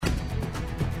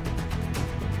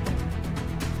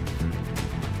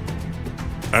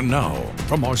And now,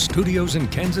 from our studios in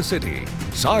Kansas City,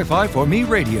 Sci-Fi for Me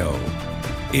Radio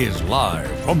is live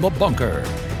from the bunker.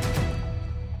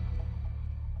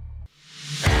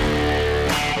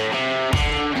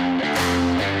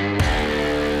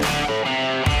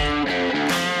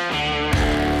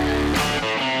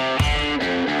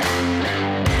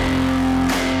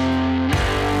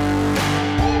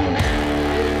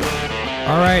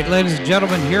 All right, ladies and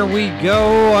gentlemen, here we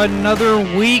go. Another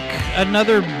week,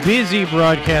 another busy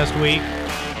broadcast week.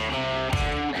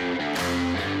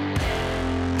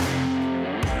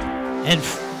 And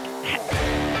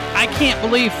I can't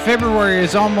believe February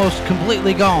is almost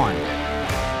completely gone.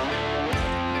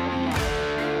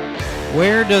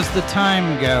 Where does the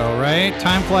time go, right?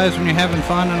 Time flies when you're having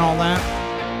fun and all that.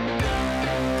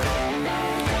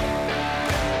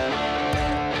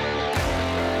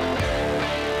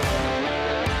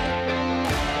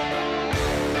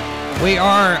 We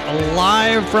are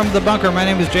live from the bunker. My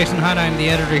name is Jason Hunt. I'm the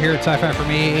editor here at Sci-Fi for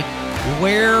Me,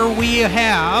 where we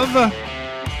have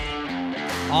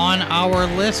on our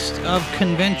list of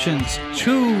conventions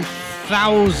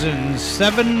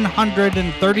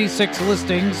 2,736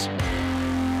 listings,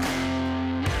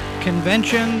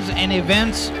 conventions and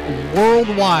events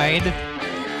worldwide.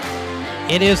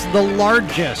 It is the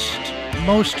largest,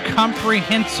 most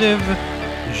comprehensive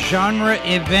genre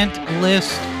event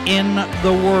list in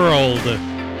the world.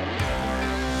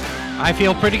 I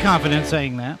feel pretty confident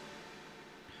saying that.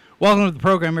 Welcome to the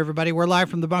program, everybody. We're live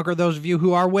from the bunker. Those of you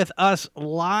who are with us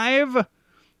live,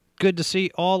 good to see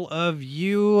all of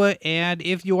you. And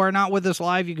if you are not with us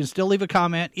live, you can still leave a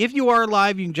comment. If you are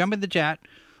live, you can jump in the chat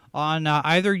on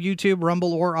either YouTube,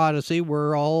 Rumble, or Odyssey.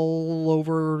 We're all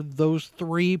over those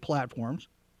three platforms.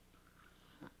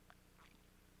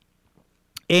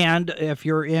 And if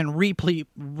you're in replete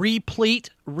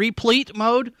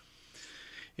mode,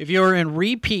 if you're in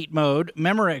repeat mode,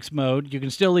 Memorex mode, you can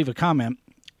still leave a comment.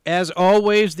 As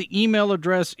always, the email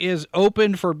address is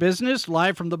open for business,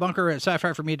 live from the bunker at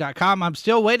sci-fi4me.com. I'm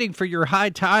still waiting for your Hi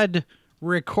Todd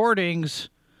recordings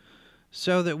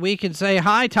so that we can say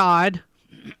hi, Todd.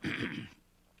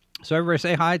 So everybody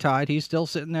say hi, Todd. He's still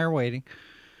sitting there waiting.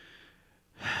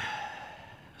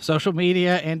 Social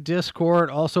media and Discord,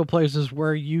 also places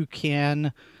where you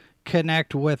can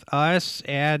connect with us.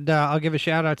 And I'll give a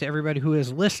shout out to everybody who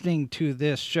is listening to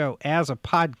this show as a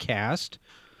podcast.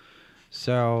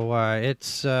 So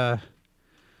it's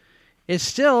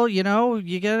still, you know,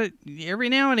 you got to every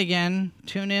now and again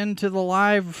tune in to the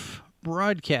live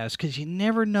broadcast because you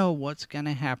never know what's going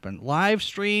to happen. Live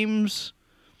streams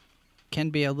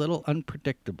can be a little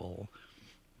unpredictable.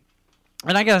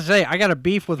 And I got to say, I got a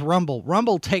beef with Rumble.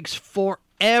 Rumble takes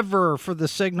forever for the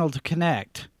signal to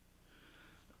connect.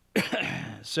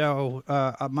 So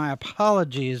my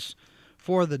apologies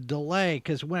for the delay,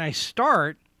 because when I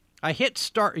start, I hit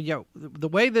start. You know, the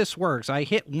way this works, I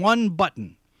hit one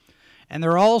button, and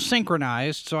they're all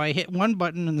synchronized. So I hit one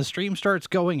button, and the stream starts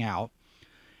going out.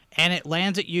 And it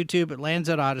lands at YouTube, it lands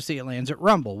at Odyssey, it lands at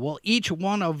Rumble. Well, each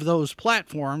one of those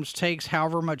platforms takes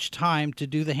however much time to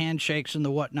do the handshakes and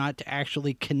the whatnot to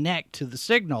actually connect to the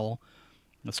signal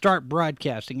and start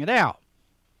broadcasting it out.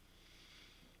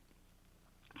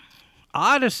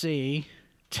 Odyssey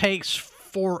takes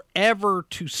forever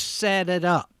to set it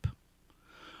up.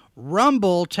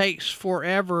 Rumble takes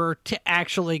forever to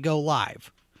actually go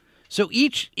live. So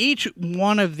each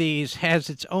one of these has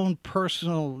its own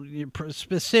personal,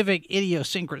 specific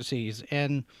idiosyncrasies,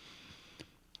 and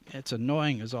it's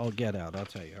annoying as all get out, I'll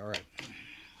tell you. All right.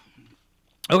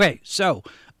 Okay, so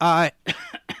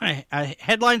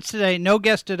headlines today, no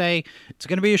guest today. It's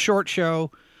going to be a short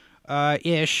show,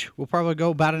 ish. We'll probably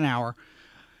go about an hour.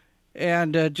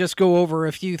 And just go over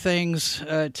a few things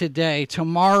today.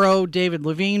 Tomorrow, David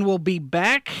Levine will be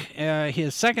back,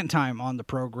 his second time on the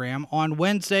program. On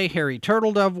Wednesday, Harry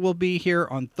Turtledove will be here.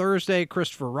 On Thursday,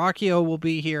 Christopher Rocchio will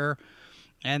be here.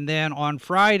 And then on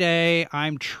Friday,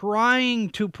 I'm trying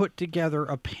to put together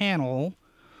a panel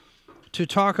to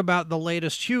talk about the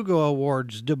latest Hugo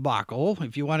Awards debacle.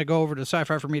 If you want to go over to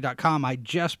sci-fi4me.com, I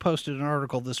just posted an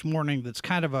article this morning that's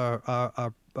kind of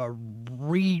a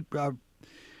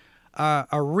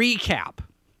recap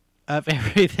of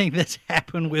everything that's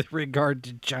happened with regard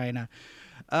to China.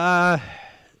 The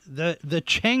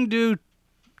Chengdu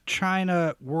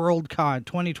China Worldcon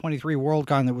 2023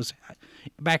 Worldcon that was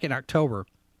back in October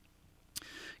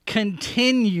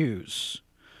continues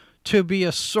to be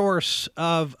a source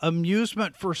of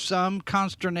amusement for some,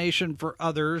 consternation for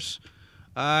others.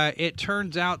 It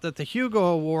turns out that the Hugo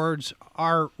Awards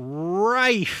are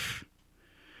rife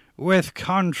with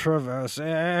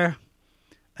controversy.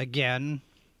 Again,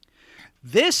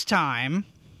 this time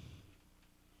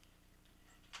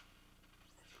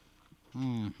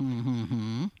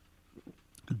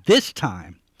This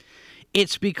time,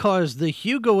 it's because the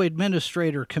Hugo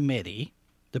Administrator Committee,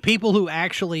 the people who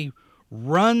actually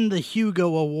run the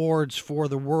Hugo Awards for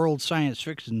the World Science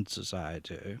Fiction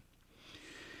Society,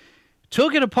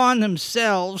 took it upon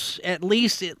themselves, at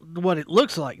least what it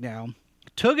looks like now,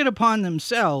 took it upon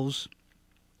themselves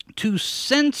to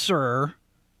censor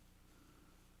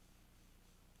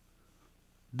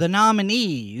the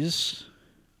nominees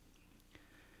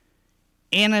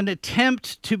in an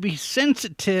attempt to be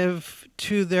sensitive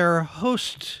to their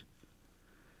host,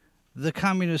 the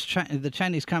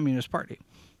Chinese Communist Party.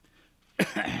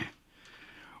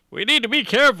 We need to be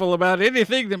careful about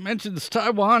anything that mentions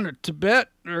Taiwan or Tibet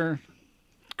or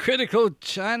critical of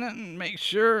China and make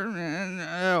sure.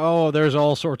 There's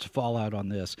all sorts of fallout on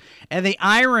this. And the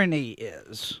irony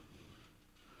is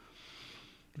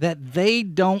that they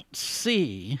don't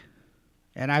see,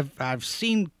 and I've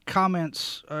seen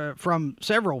comments from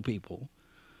several people,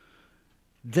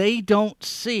 they don't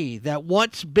see that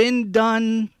what's been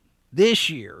done this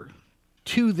year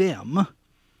to them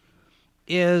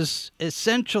is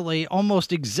essentially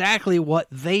almost exactly what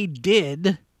they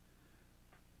did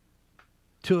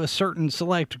to a certain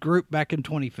select group back in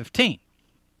 2015.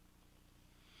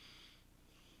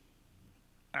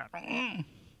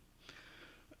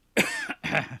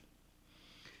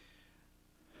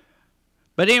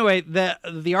 But anyway,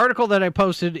 the article that I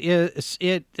posted is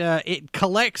it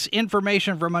collects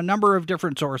information from a number of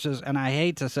different sources, and I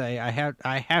hate to say I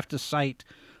have to cite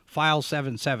File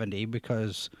 770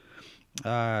 because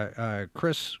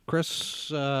Chris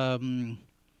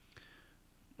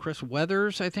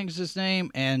Weathers, I think is his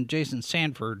name, and Jason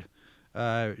Sanford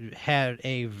had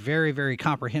a very, very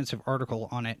comprehensive article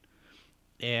on it.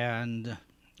 And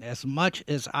as much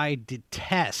as I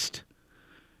detest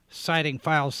citing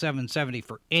File 770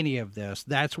 for any of this,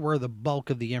 that's where the bulk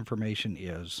of the information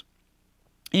is,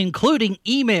 including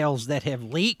emails that have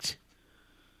leaked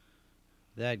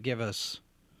that give us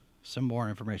some more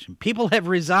information. People have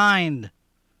resigned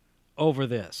over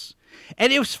this.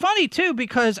 And it was funny, too,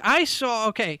 because I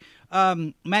saw,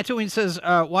 Matt Tween says,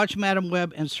 watch Madam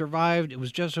Web and survived. It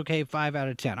was just okay, 5 out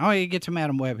of 10. Oh, you get to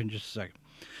Madam Web in just a second.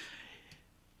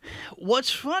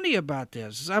 What's funny about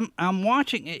this is I'm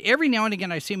watching, every now and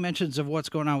again I see mentions of what's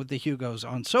going on with the Hugos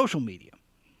on social media.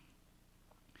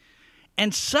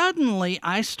 And suddenly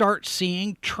I start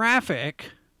seeing traffic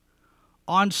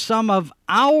on some of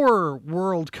our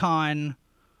Worldcon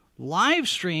live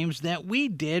streams that we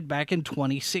did back in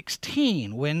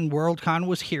 2016 when Worldcon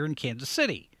was here in Kansas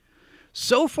City.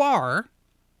 So far,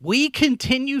 we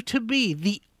continue to be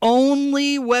the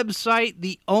only website,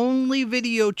 the only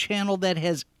video channel that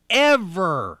has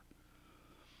ever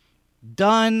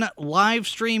done live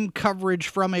stream coverage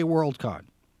from a Worldcon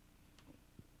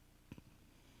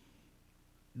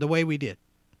the way we did.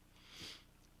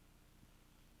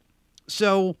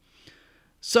 So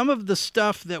some of the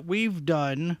stuff that we've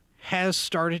done has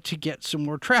started to get some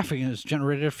more traffic and has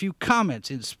generated a few comments,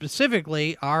 and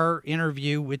specifically our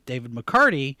interview with David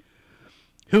McCarty,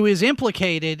 who is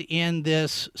implicated in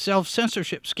this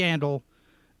self-censorship scandal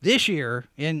this year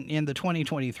in the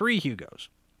 2023 Hugos.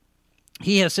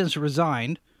 He has since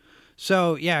resigned.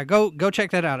 So, yeah, go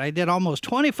check that out. I did almost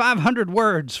 2,500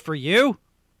 words for you.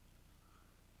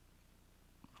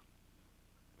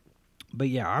 But,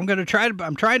 yeah, I'm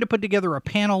trying to put together a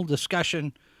panel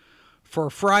discussion for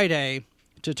Friday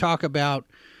to talk about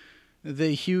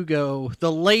the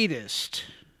latest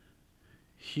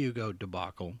Hugo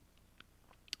debacle.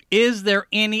 Is there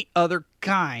any other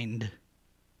kind?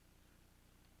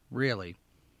 Really?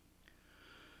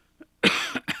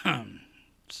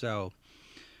 So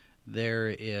there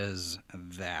is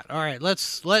that. All right,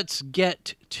 let's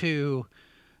get to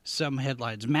some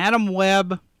headlines. Madam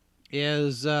Web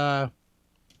is not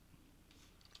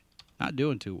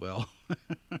doing too well.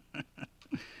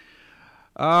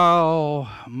 Oh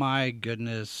my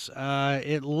goodness.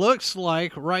 It looks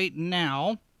like right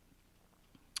now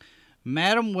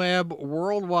Madam Web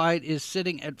worldwide is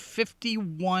sitting at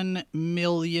 $51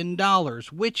 million,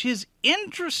 which is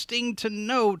interesting to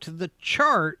note the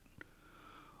chart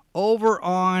over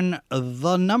on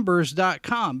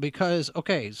thenumbers.com because,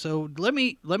 okay, so let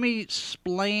me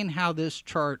explain how this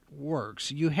chart works.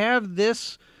 You have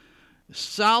this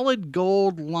solid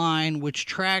gold line which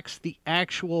tracks the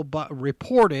actual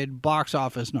reported box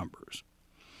office numbers.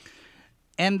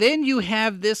 And then you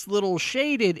have this little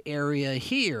shaded area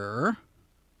here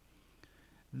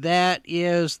that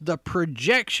is the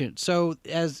projection. So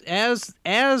as this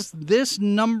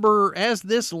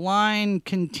line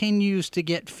continues to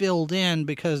get filled in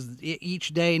because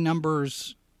each day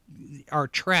numbers are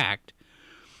tracked,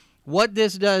 what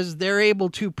this does, they're able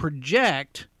to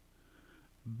project,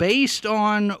 based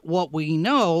on what we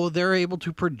know, they're able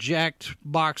to project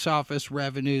box office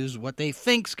revenues, what they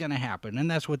think's going to happen. And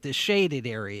that's what this shaded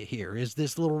area here is,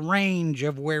 this little range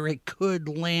of where it could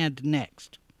land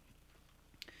next.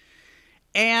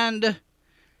 And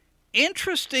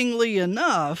interestingly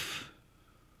enough,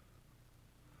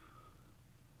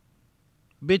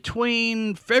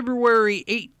 between February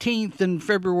 18th and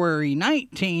February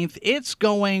 19th, it's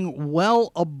going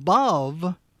well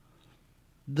above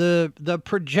the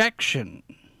projection.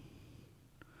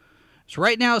 It's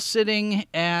right now sitting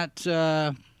at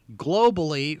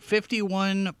globally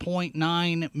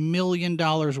 $51.9 million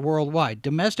worldwide.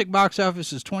 Domestic box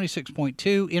office is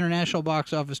 26.2, international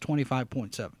box office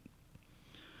 25.7.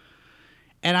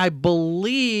 And I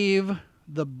believe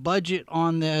the budget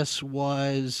on this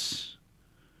was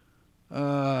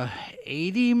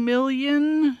 80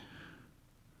 million.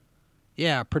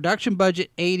 Yeah, production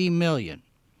budget 80 million.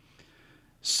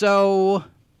 So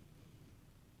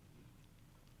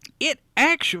it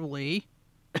actually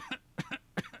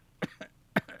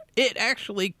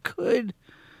could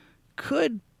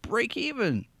break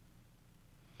even.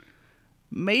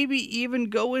 Maybe even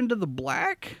go into the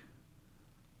black.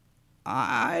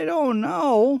 I don't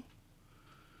know.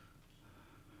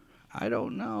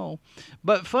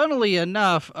 But funnily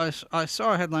enough, I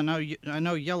saw a headline. I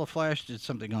know Yellow Flash did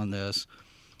something on this.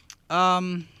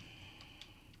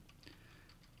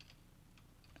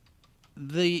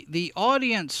 The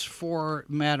audience for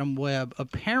Madame Web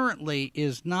apparently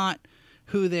is not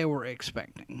who they were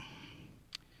expecting.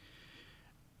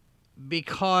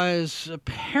 Because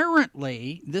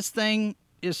apparently this thing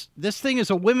is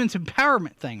a women's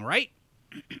empowerment thing, right?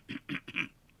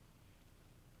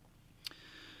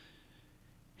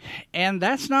 And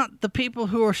that's not the people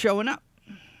who are showing up.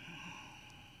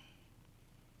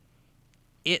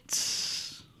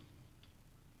 It's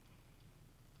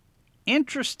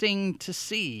interesting to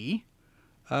see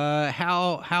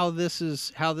how this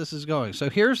is going. So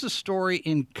here's the story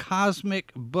in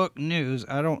Cosmic Book News.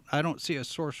 I don't see a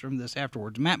source from this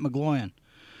afterwards. Matt McGloin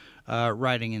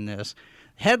writing in this.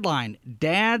 Headline: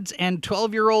 Dads and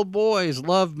 12-year-old boys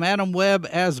love Madame Web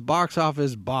as box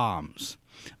office bombs.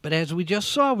 But as we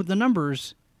just saw with the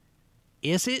numbers,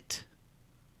 is it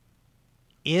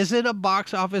a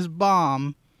box office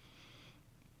bomb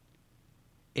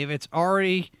if it's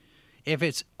already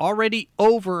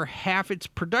over half its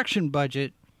production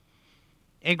budget?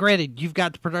 And granted, you've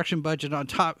got the production budget on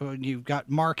top, you've got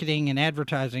marketing and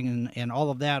advertising and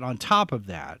all of that on top of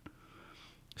that.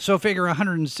 So figure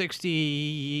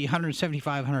 160,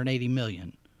 175, 180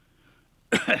 million.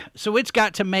 So it's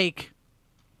got to make...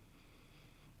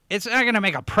 It's not going to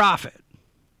make a profit.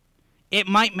 It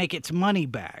might make its money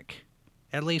back,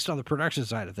 at least on the production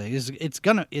side of things. It's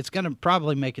gonna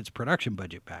probably make its production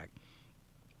budget back.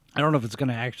 I don't know if it's going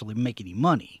to actually make any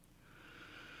money.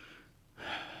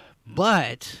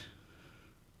 But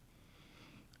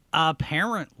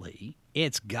apparently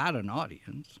it's got an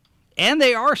audience. And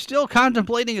they are still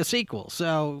contemplating a sequel.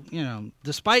 So,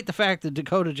 despite the fact that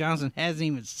Dakota Johnson hasn't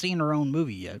even seen her own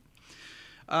movie yet.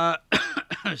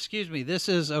 Excuse me. This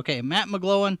is, okay, Matt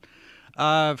McGloin,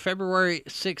 February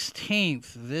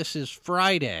 16th. This is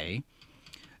Friday.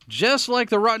 Just like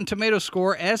the Rotten Tomatoes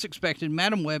score, as expected,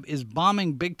 Madame Web is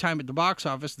bombing big time at the box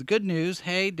office. The good news,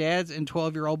 hey, dads and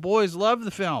 12-year-old boys love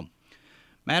the film.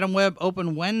 Madame Web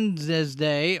opened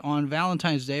Wednesday on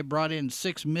Valentine's Day, brought in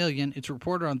 $6 million. It's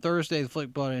reported on Thursday the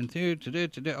flick brought in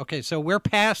Okay, so we're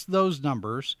past those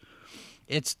numbers.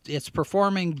 It's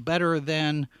performing better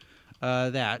than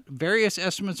that. Various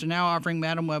estimates are now offering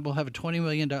Madame Web will have a $20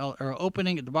 million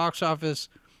opening at the box office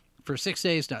for 6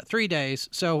 days, not 3 days.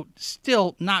 So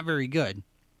still not very good.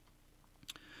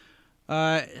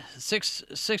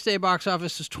 Six-day box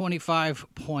office is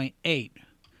 25.8.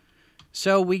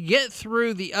 So we get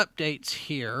through the updates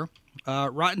here.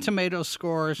 Rotten Tomatoes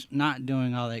scores not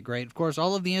doing all that great. Of course,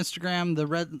 all of the Instagram,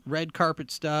 the red carpet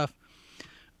stuff.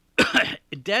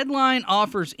 Deadline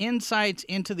offers insights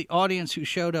into the audience who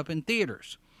showed up in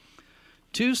theaters.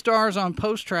 2 stars on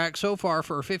PostTrack so far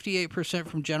for 58%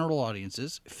 from general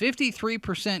audiences.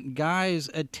 53% guys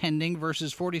attending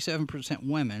versus 47%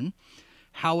 women.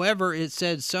 However, it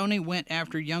said Sony went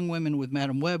after young women with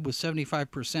Madame Web with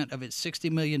 75% of its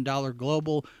 $60 million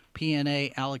global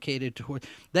P&A allocated toward.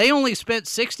 They only spent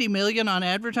 $60 million on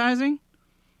advertising?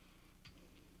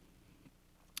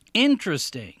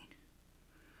 Interesting.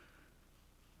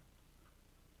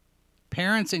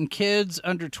 Parents and kids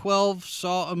under 12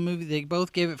 saw a movie. They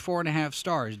both gave it 4.5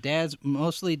 stars.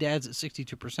 Mostly dads at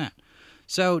 62%.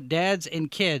 So dads and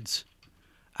kids.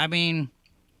 I mean,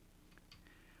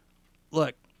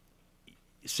 look,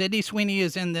 Sydney Sweeney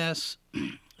is in this.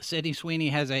 Sydney Sweeney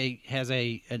has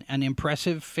an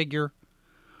impressive figure,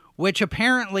 which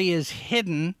apparently is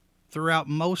hidden throughout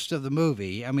most of the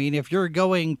movie. I mean, if you're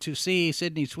going to see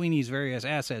Sydney Sweeney's various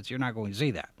assets, you're not going to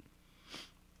see that.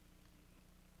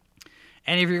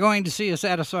 And if you're going to see a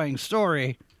satisfying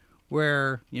story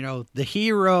where, you know, the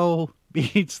hero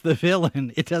beats the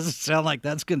villain, it doesn't sound like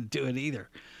that's going to do it either.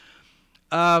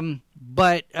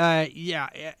 But yeah,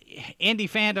 Andy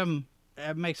Phantom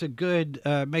makes a good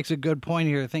point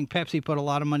here. I think Pepsi put a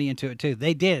lot of money into it too.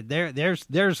 They did.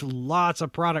 There's lots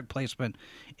of product placement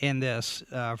in this,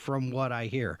 from what I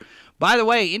hear. By the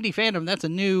way, Indy Phantom, that's a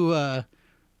new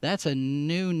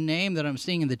name that I'm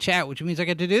seeing in the chat, which means I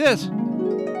get to do this.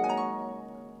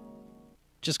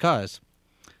 Just cause.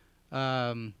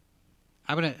 I'm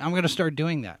gonna start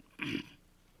doing that.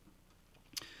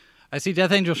 I see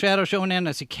Death Angel Shadow showing in.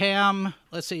 I see Cam.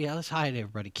 Let's see. Let's hide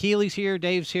everybody. Keely's here.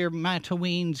 Dave's here.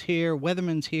 Mattoween's here.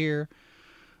 Weatherman's here.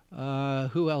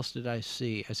 Who else did I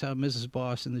see? I saw Mrs.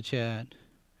 Boss in the chat.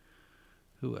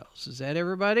 Who else? Is that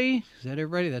everybody? Is that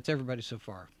everybody? That's everybody so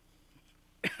far.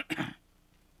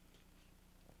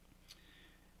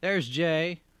 There's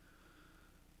Jay.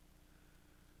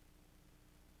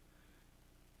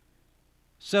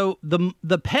 So the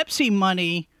Pepsi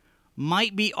money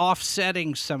might be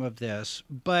offsetting some of this,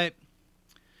 but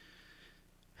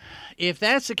if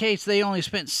that's the case, they only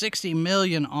spent $60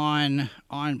 million on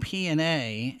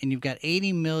P&A, and you've got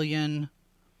 $80 million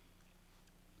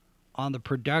on the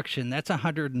production. That's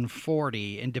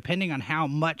 $140, and depending on how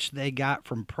much they got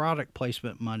from product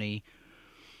placement money,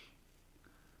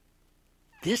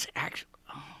 this actually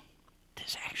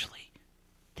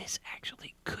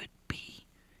could be.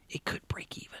 It could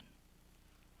break even.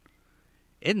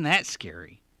 Isn't that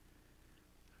scary?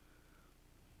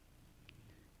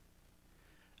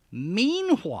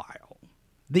 Meanwhile,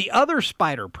 the other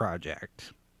Spider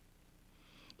project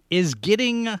is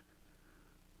getting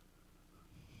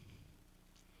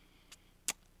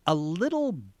a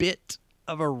little bit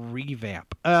of a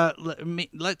revamp.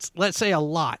 Let's say a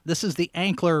lot. This is the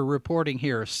Ankler reporting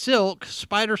here. Silk,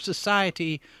 Spider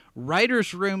Society,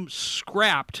 Writer's Room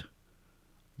scrapped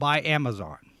by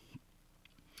Amazon.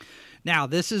 Now,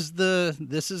 this is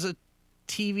a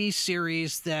TV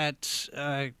series that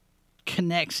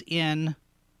connects in.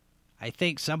 I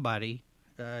think somebody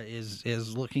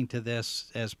is looking to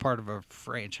this as part of a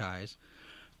franchise.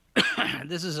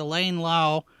 This is Elaine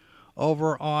Lau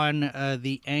over on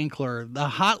the Ankler. The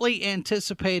hotly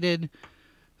anticipated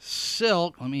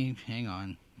Silk. Let me hang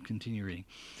on. Continue reading.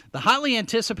 The hotly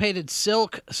anticipated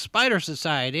Silk Spider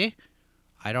Society.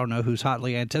 I don't know who's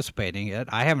hotly anticipating it.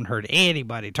 I haven't heard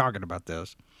anybody talking about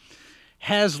this.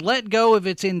 Has let go of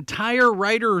its entire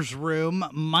writer's room,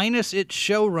 minus its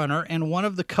showrunner and one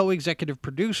of the co-executive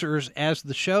producers, as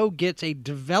the show gets a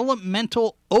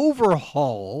developmental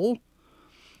overhaul.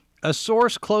 A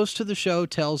source close to the show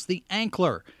tells the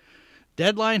Ankler.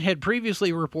 Deadline had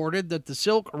previously reported that the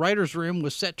Silk writer's room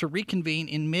was set to reconvene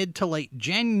in mid to late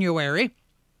January.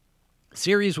 The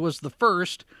series was the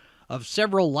first of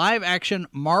several live-action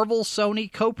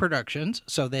Marvel-Sony co-productions,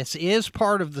 so this is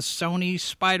part of the Sony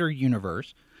Spider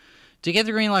universe, to get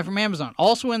the green light from Amazon.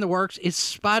 Also in the works is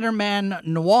Spider-Man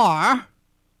Noir,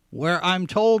 where I'm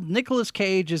told Nicolas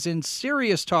Cage is in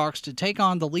serious talks to take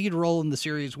on the lead role in the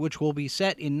series, which will be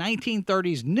set in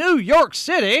 1930s New York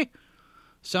City.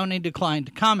 Sony declined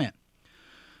to comment.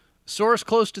 Source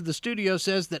close to the studio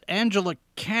says that Angela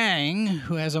Kang,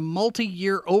 who has a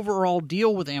multi-year overall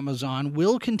deal with Amazon,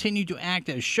 will continue to act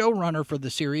as showrunner for the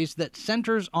series that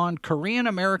centers on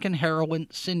Korean-American heroine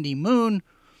Cindy Moon,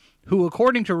 who,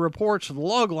 according to reports of the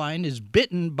logline, is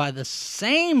bitten by the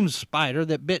same spider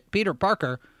that bit Peter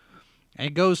Parker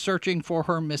and goes searching for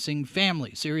her missing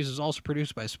family. The series is also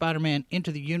produced by Spider-Man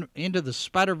Into the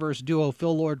Spider-Verse duo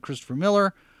Phil Lord, Christopher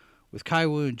Miller, with Kai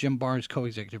Wu and Jim Barnes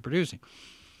co-executive producing.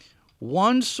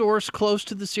 One source close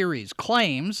to the series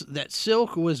claims that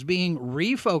Silk was being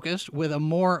refocused with a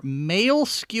more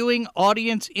male-skewing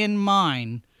audience in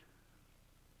mind.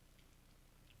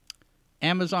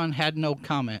 Amazon had no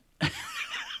comment.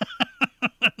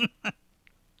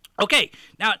 Okay,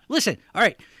 now listen. All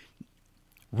right.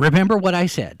 Remember what I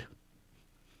said.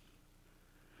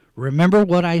 Remember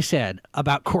what I said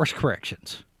about course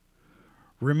corrections.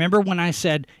 Remember when I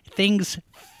said things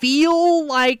feel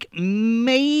like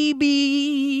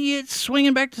maybe it's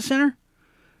swinging back to center?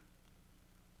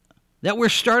 That we're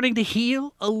starting to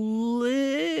heal a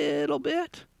little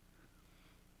bit?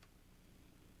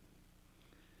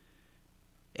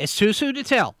 It's too soon to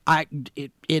tell.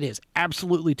 It is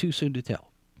absolutely too soon to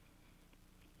tell.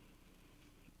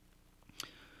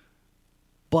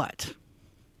 But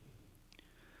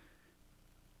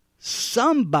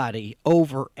somebody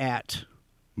over at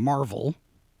Marvel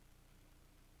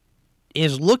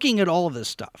is looking at all of this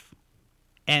stuff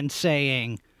and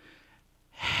saying,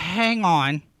 hang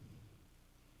on,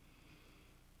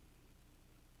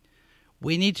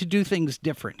 we need to do things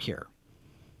different here.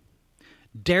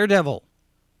 Daredevil,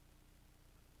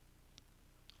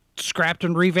 scrapped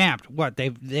and revamped. What,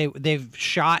 they've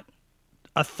shot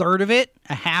a third of it,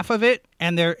 a half of it,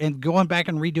 and they're going back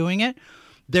and redoing it.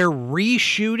 They're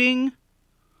reshooting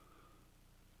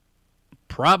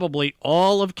probably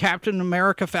all of Captain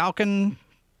America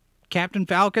Captain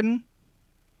Falcon,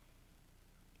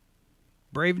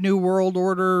 Brave New World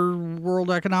Order, World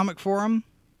Economic Forum.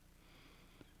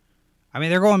 I mean,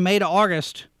 they're going May to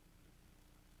August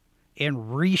in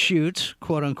reshoots,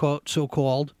 quote unquote,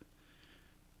 so-called.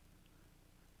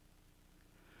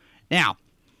 Now,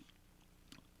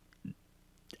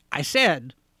 I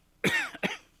said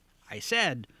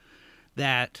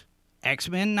that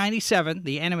X-Men 97,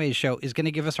 the animated show, is going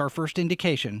to give us our first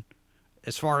indication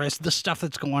as far as the stuff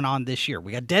that's going on this year.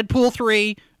 We got Deadpool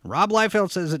 3. Rob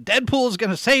Liefeld says that Deadpool is going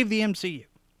to save the MCU.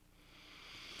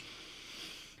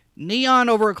 Neon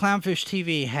over at Clownfish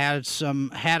TV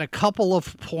had a couple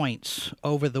of points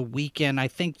over the weekend. I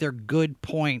think they're good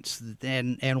points,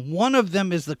 and one of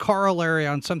them is the corollary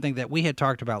on something that we had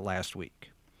talked about last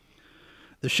week.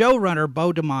 The showrunner,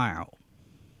 Beau DeMaio.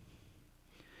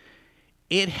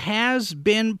 It has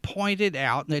been pointed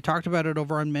out, and they talked about it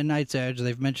over on Midnight's Edge.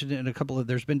 They've mentioned it in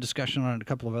there's been discussion on it in a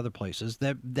couple of other places,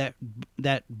 that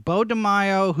Beau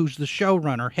DeMaio, who's the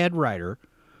showrunner, head writer,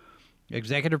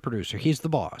 executive producer, he's the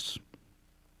boss.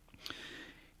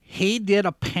 He did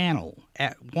a panel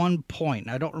at one point,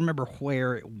 I don't remember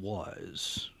where it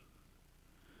was,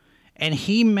 and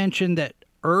he mentioned that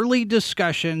early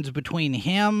discussions between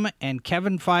him and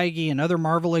Kevin Feige and other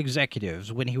Marvel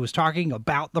executives, when he was talking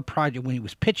about the project, when he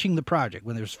was pitching the project,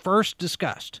 when it was first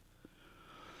discussed,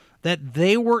 that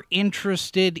they were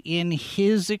interested in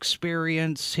his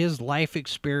experience, his life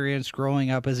experience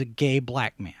growing up as a gay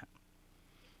black man.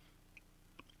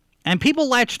 And people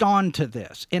latched on to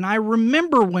this. And I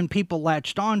remember when people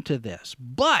latched on to this.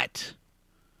 But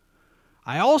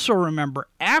I also remember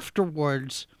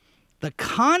afterwards the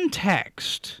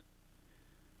context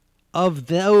of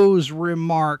those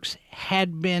remarks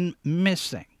had been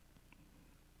missing.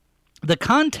 The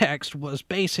context was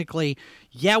basically,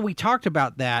 yeah, we talked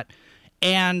about that.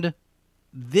 And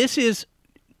this is,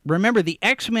 remember, the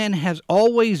X-Men has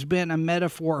always been a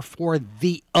metaphor for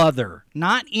the other,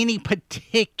 not any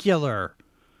particular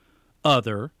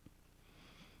other,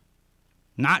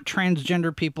 not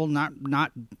transgender people,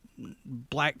 not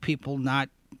black people, not,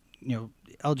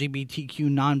 LGBTQ,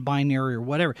 non-binary or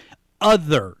whatever.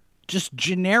 Other, just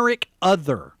generic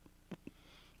other.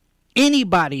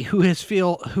 Anybody who has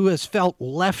felt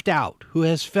left out, who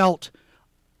has felt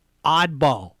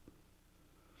oddball,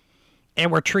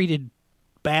 and were treated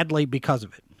badly because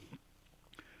of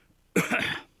it.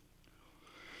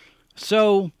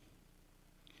 So,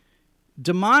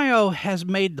 DeMaio has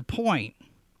made the point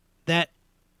that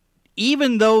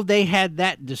even though they had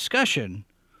that discussion,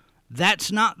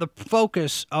 that's not the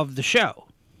focus of the show.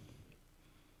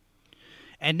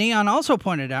 And Neon also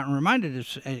pointed out and reminded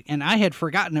us, and I had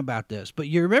forgotten about this, but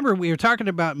you remember we were talking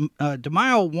about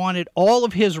DeMaio wanted all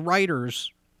of his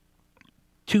writers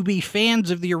to be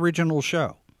fans of the original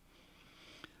show.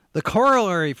 The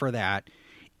corollary for that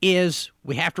is,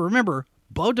 we have to remember,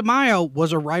 Beau DeMaio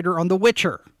was a writer on The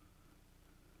Witcher.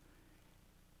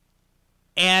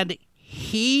 And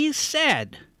he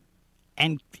said,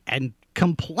 and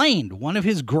complained, one of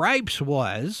his gripes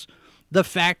was the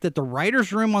fact that the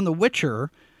writer's room on The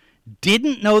Witcher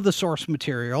didn't know the source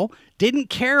material, didn't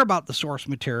care about the source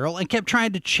material, and kept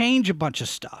trying to change a bunch of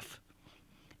stuff.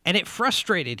 And it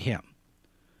frustrated him.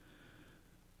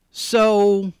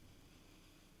 So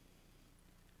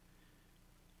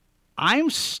I'm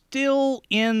still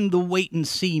in the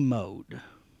wait-and-see mode.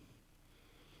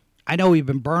 I know we've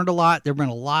been burned a lot. There have been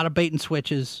a lot of bait and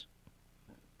switches.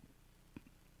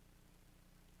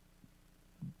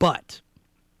 But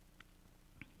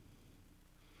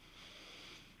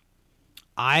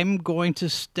I'm going to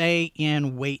stay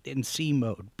in wait-and-see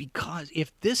mode, because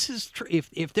if this is true,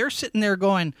 if they're sitting there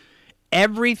going,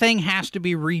 everything has to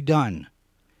be redone,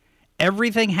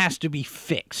 everything has to be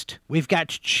fixed, we've got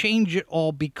to change it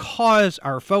all because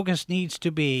our focus needs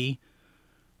to be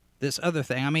this other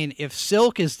thing. I mean, if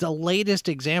Silk is the latest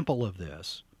example of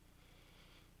this,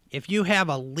 if you have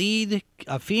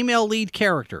a female lead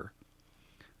character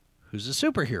who's a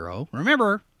superhero,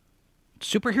 remember,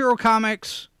 superhero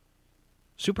comics,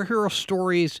 Superhero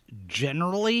stories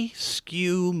generally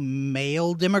skew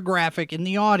male demographic in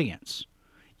the audience.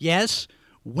 Yes,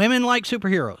 women like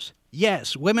superheroes.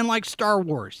 Yes, women like Star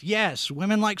Wars. Yes,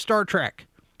 women like Star Trek.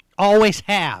 Always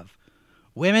have.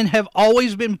 Women have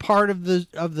always been part of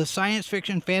the science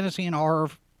fiction, fantasy, and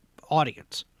horror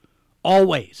audience.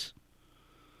 Always.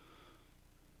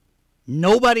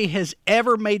 Nobody has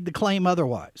ever made the claim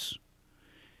otherwise.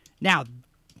 Now,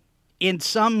 in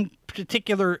some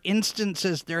particular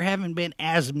instances, there haven't been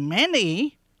as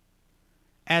many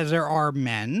as there are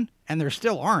men, and there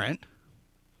still aren't.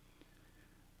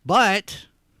 But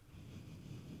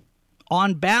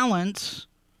on balance,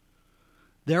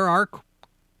 there are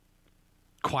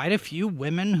quite a few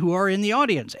women who are in the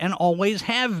audience and always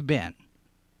have been.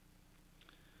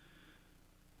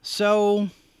 So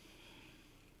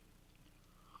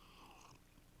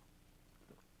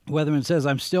Weatherman says,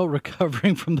 I'm still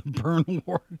recovering from the burn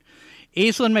ward.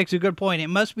 Eastland makes a good point. It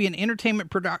must be an entertainment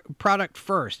product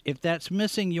first. If that's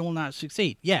missing, you will not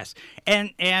succeed. Yes.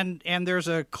 And there's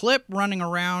a clip running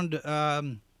around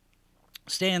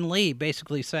Stan Lee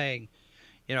basically saying,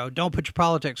 you know, don't put your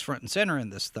politics front and center in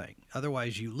this thing.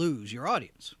 Otherwise, you lose your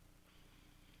audience.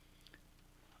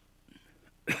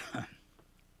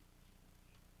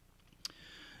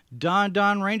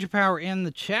 Don Ranger Power in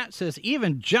the chat says,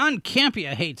 even John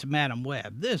Campea hates Madam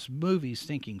Web. This movie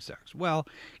stinking sucks. Well,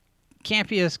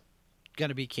 Campea's going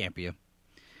to be Campea.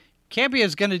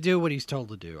 Campea's going to do what he's told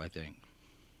to do, I think.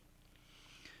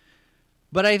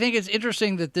 But I think it's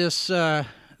interesting that this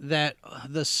that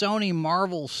the Sony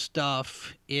Marvel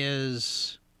stuff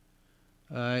is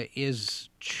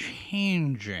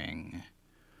changing.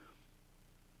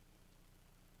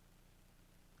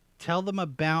 Tell them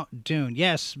about Dune.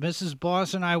 Yes, Mrs.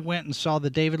 Boss and I went and saw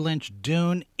the David Lynch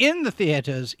Dune in the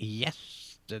theaters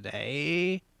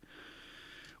yesterday.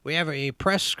 We have a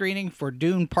press screening for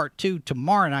Dune Part 2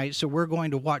 tomorrow night, so we're going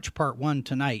to watch Part 1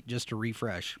 tonight just to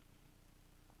refresh.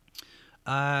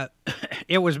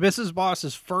 It was Mrs.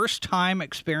 Boss's first time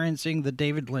experiencing the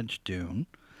David Lynch Dune.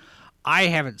 I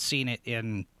haven't seen it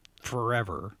in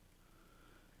forever.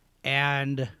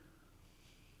 And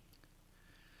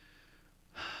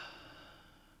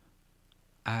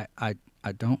I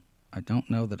don't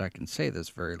know that I can say this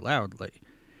very loudly.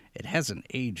 It hasn't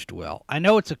aged well. I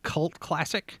know it's a cult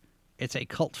classic. It's a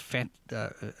cult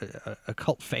a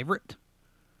cult favorite.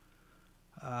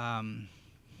 But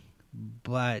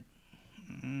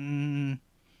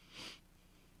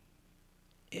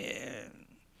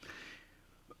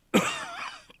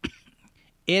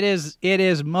it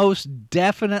is most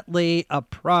definitely a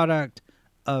product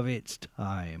of its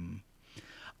time.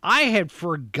 I had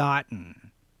forgotten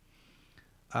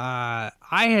that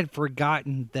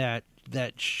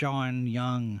Sean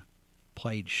Young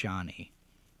played Shawnee.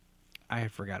 I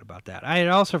had forgot about that. I had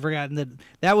also forgotten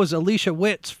that was Alicia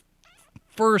Witt's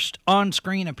first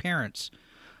on-screen appearance.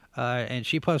 And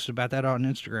she posted about that on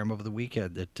Instagram over the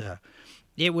weekend, that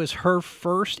it was her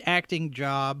first acting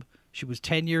job. She was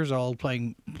 10 years old,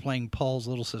 playing Paul's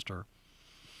little sister.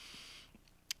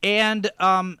 And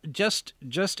just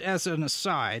as an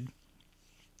aside,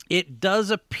 it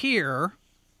does appear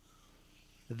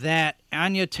that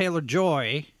Anya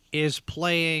Taylor-Joy is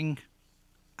playing,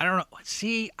 I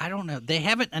don't know. They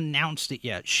haven't announced it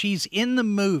yet. She's in the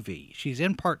movie. She's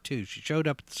in Part 2. She showed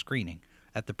up at the screening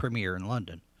at the premiere in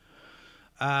London.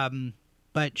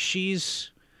 But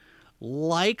she's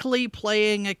likely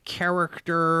playing a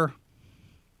character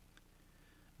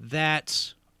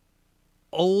that's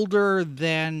older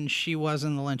than she was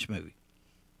in the Lynch movie.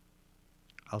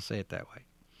 I'll say it that way.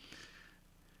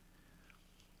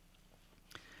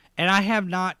 And I have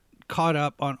not caught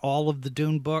up on all of the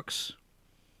Dune books,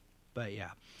 but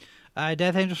yeah.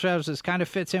 Death Angel Shadows says kind of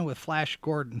fits in with Flash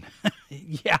Gordon.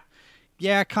 Yeah,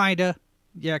 kind of.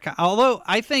 Yeah, although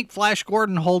I think Flash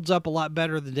Gordon holds up a lot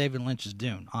better than David Lynch's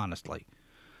Dune, honestly.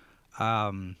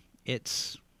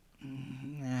 It's,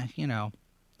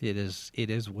 it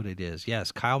is what it is.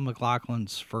 Yes, Kyle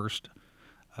MacLachlan's first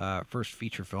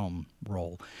feature film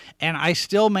role, and I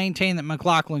still maintain that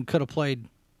MacLachlan could have played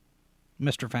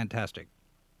Mr. Fantastic,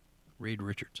 Reed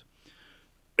Richards.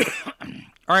 All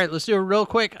right, let's do a real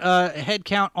quick head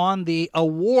count on the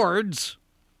awards.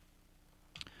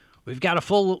 We've got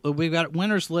a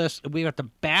winners list. We've got the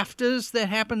BAFTAs that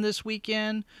happened this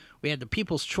weekend. We had the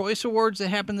People's Choice Awards that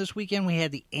happened this weekend. We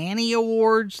had the Annie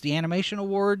Awards, the Animation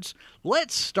Awards.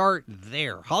 Let's start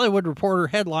there. Hollywood Reporter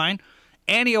headline,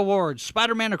 Annie Awards,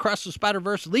 Spider-Man Across the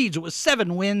Spider-Verse leads with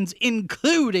 7 wins,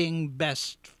 including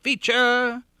Best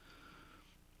Feature.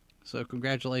 So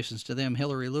congratulations to them.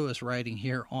 Hillary Lewis writing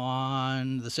here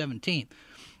on the 17th.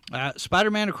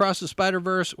 Spider-Man Across the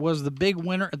Spider-Verse was the big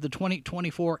winner at the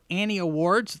 2024 Annie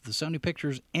Awards. The Sony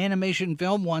Pictures animation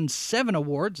film won 7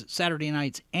 awards at Saturday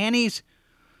night's Annies,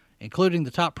 including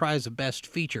the top prize of Best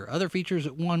Feature. Other features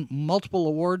that won multiple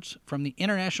awards from the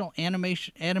International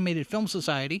Animated Film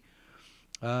Society,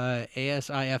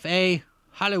 ASIFA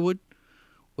Hollywood,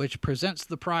 which presents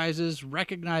the prizes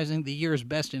recognizing the year's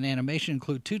best in animation,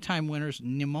 include 2-time winners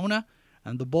Nimona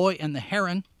and The Boy and the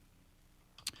Heron.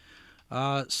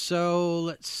 So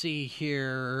let's see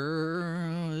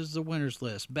here. This is the winners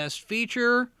list. Best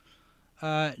Feature,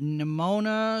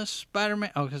 Nimona,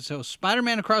 Spider-Man. Okay, so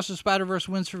Spider-Man Across the Spider-Verse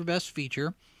wins for Best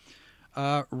Feature.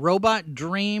 Robot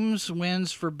Dreams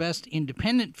wins for Best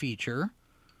Independent Feature.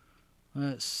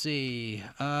 Let's see.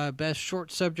 Best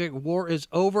Short Subject, War is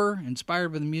Over, inspired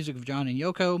by the music of John and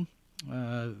Yoko.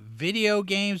 Video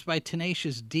Games by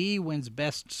Tenacious D wins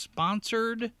Best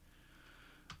Sponsored.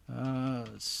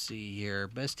 Let's see here.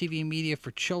 Best TV Media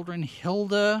for Children,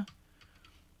 Hilda.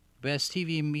 Best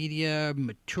TV Media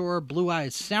Mature, Blue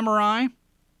Eyes Samurai,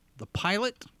 The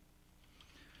Pilot.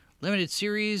 Limited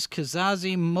Series,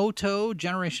 Kazazi Moto,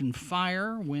 Generation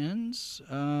Fire wins.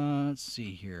 Let's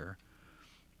see here.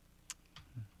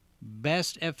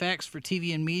 Best FX for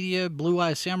TV and Media, Blue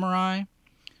Eyes Samurai.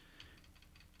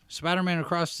 Spider-Man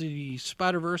Across the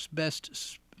Spider-Verse,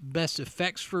 Best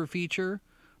Effects for a Feature,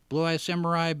 Blue Eyes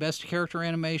Samurai. Best Character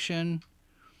Animation,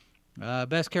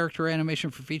 Best Character Animation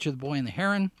for Feature, The Boy and the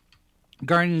Heron.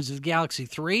 Guardians of the Galaxy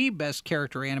 3, Best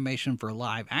Character Animation for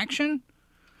Live Action.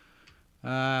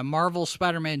 Marvel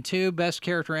Spider-Man 2, Best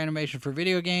Character Animation for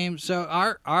Video Games. So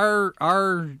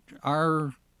our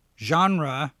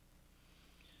genre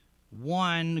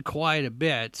won quite a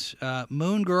bit.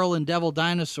 Moon Girl and Devil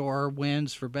Dinosaur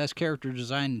wins for Best Character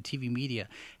Design in TV Media.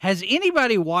 Has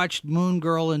anybody watched Moon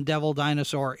Girl and Devil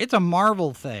Dinosaur? It's a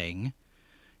Marvel thing.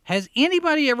 Has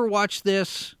anybody ever watched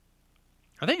this?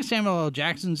 I think Samuel L.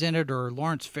 Jackson's in it, or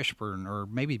Lawrence Fishburne, or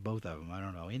maybe both of them. I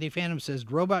don't know. Indie Phantom says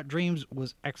Robot Dreams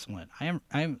was excellent. I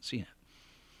haven't seen it.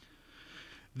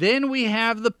 Then we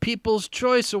have the People's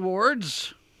Choice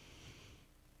Awards.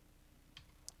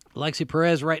 Lexi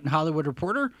Perez, writing Hollywood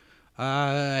Reporter,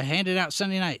 handed out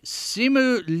Sunday night.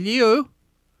 Simu Liu,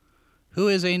 who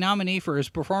is a nominee for his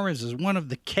performance as one of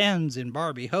the Kens in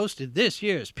Barbie, hosted this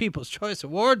year's People's Choice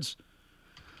Awards.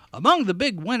 Among the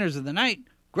big winners of the night,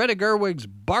 Greta Gerwig's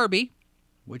Barbie,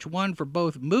 which won for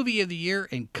both Movie of the Year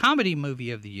and Comedy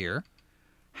Movie of the Year.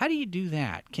 How do you do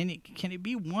that? Can it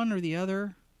be one or the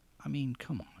other? I mean,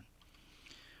 come on.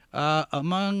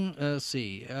 Let's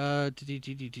see,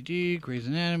 Grey's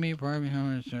Anatomy, Barbie.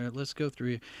 Let's go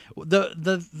through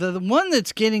the one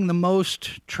that's getting the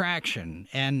most traction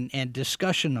and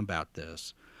discussion about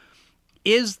this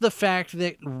is the fact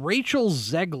that Rachel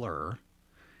Zegler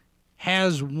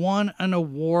has won an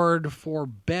award for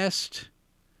best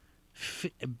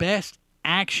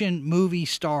action movie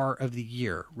star of the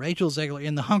year. Rachel Zegler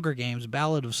in The Hunger Games,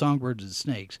 Ballad of Songbirds and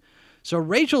Snakes. So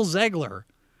Rachel Zegler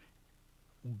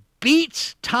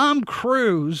beats Tom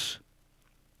Cruise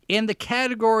in the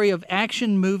category of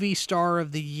action movie star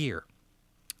of the year.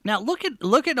 Now look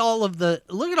at all of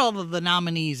the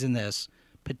nominees in this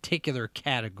particular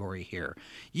category here.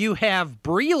 You have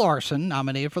Brie Larson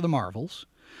nominated for The Marvels.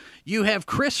 You have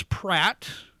Chris Pratt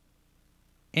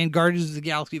in Guardians of the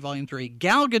Galaxy Volume 3.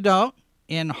 Gal Gadot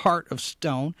in Heart of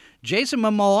Stone. Jason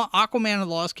Momoa, Aquaman and the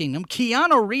Lost Kingdom.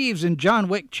 Keanu Reeves in John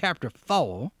Wick Chapter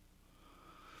 4.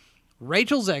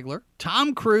 Rachel Zegler,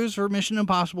 Tom Cruise for Mission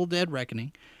Impossible Dead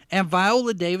Reckoning, and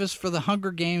Viola Davis for The Hunger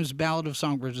Games Ballad of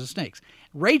Songbirds and Snakes.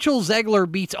 Rachel Zegler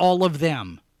beats all of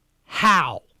them.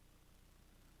 How?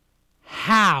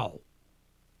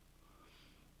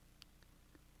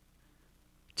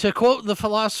 To quote the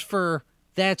philosopher,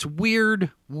 that's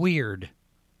weird.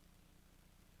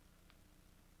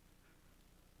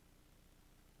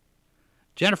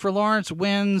 Jennifer Lawrence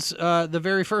wins the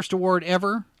very first award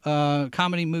ever,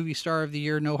 Comedy Movie Star of the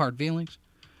Year, No Hard Feelings.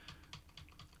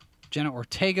 Jenna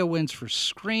Ortega wins for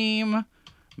Scream.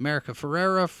 America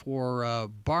Ferrera for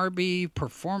Barbie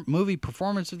Movie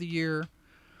Performance of the Year.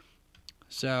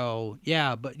 So,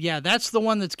 that's the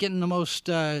one that's getting the most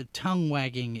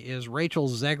tongue-wagging is Rachel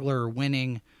Zegler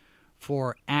winning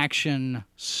for Action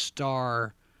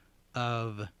Star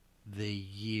of the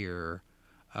Year.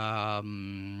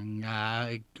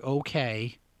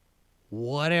 Okay,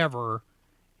 whatever,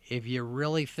 if you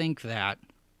really think that.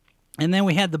 And then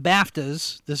we had the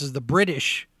BAFTAs. This is the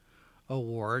British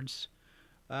awards.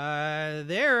 I'm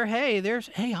going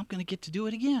to get to do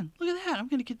it again. Look at that. I'm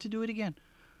going to get to do it again.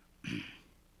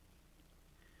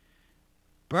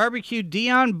 Barbecue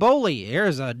Dion Bowley.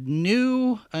 There's a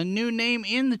new name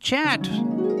in the chat.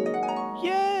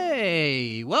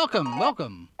 Hey, welcome.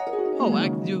 Oh, I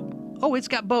can do. Oh, it's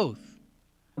got both.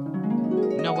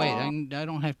 No, wait, I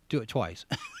don't have to do it twice.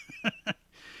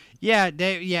 Yeah,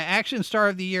 Action Star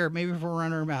of the Year, maybe for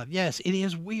Runner Mouth. Yes, it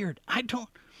is weird.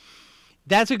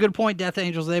 That's a good point, Death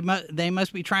Angels. They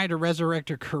must be trying to resurrect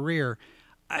her career.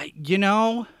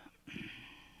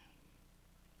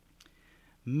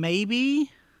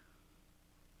 Maybe.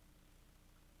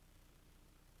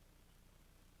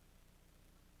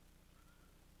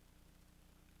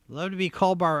 Love to be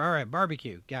called All right,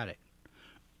 barbecue. Got it.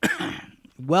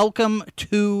 Welcome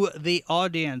to the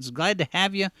audience. Glad to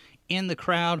have you in the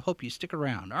crowd. Hope you stick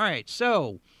around. All right,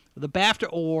 so the BAFTA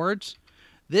Awards.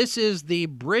 This is the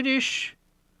British,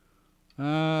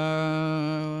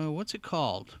 what's it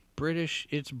called?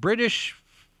 It's British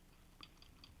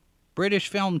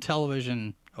Film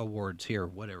Television Awards here,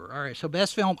 whatever. All right, so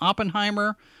Best Film,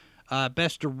 Oppenheimer.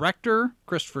 Best Director,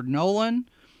 Christopher Nolan.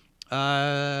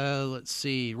 Let's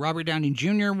see. Robert Downey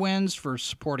Jr. wins for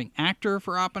Supporting Actor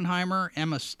for Oppenheimer.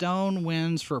 Emma Stone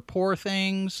wins for Poor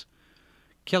Things.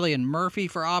 Cillian Murphy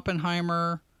for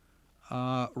Oppenheimer.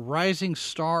 Rising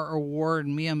Star Award,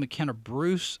 Mia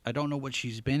McKenna-Bruce. I don't know what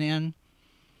she's been in.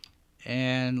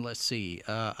 And let's see.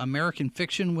 American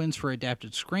Fiction wins for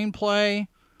Adapted Screenplay.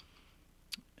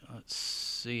 Let's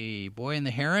see. Boy and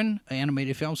the Heron,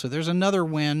 animated film. So there's another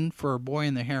win for Boy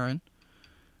and the Heron.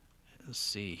 Let's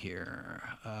see here.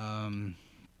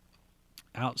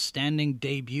 Outstanding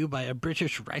debut by a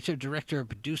British writer, director, and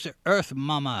producer, Earth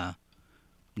Mama.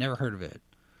 Never heard of it.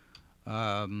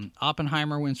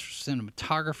 Oppenheimer wins for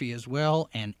cinematography as well,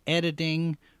 and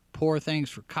editing. Poor Things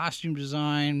for costume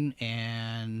design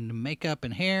and makeup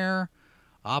and hair.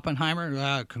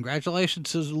 Oppenheimer,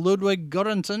 congratulations to Ludwig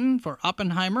Göransson for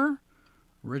Oppenheimer.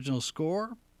 Original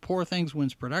score. Poor Things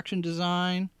wins production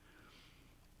design.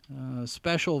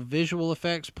 Special visual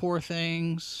effects, Poor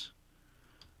Things.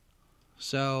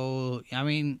 So, I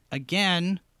mean,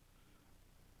 again,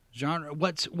 genre.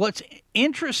 What's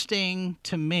interesting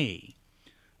to me,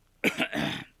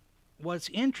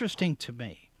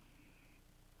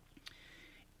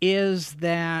 is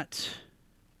that,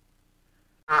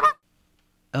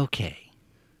 okay,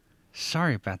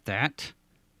 sorry about that.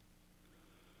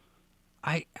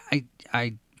 I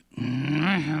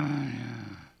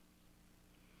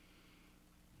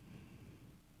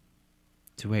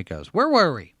the way it goes. Where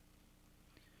were we?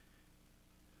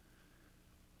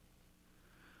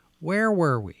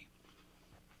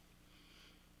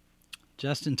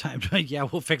 Just in time. Yeah,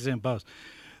 we'll fix it in post.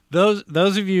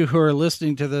 Those of you who are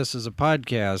listening to this as a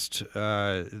podcast,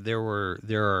 there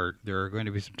are going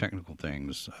to be some technical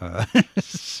things.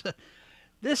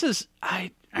 This is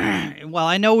well,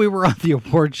 I know we were on the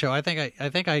award show. I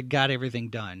think I got everything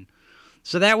done.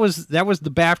 So that was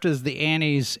the BAFTAs, the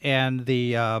Annies, and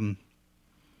the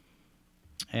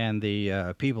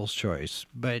People's Choice.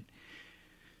 But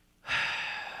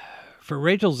for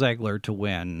Rachel Zegler to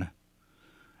win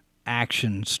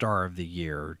Action Star of the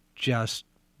Year just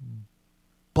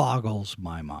boggles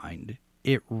my mind.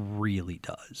 It really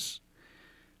does.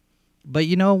 But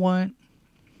you know what?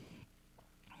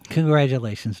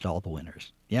 Congratulations to all the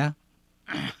winners. Yeah?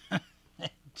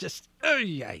 Just, all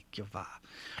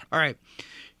right.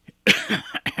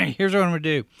 Here's what I'm going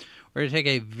to do. We're going to take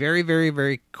a very, very,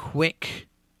 very quick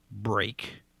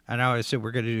break. I know I said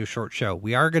we're going to do a short show.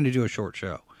 We are going to do a short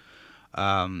show.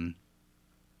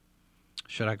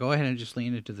 Should I go ahead and just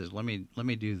lean into this? Let me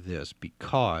do this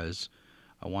because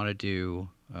I want to do.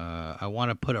 I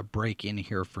want to put a break in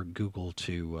here for Google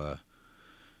to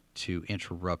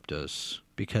interrupt us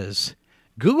because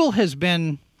Google has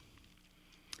been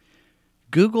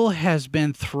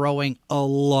throwing a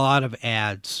lot of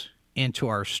ads into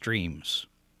our streams,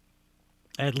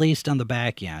 at least on the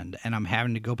back end, and I'm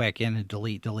having to go back in and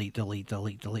delete.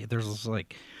 There's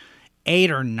like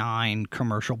 8 or 9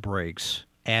 commercial breaks,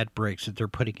 ad breaks that they're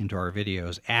putting into our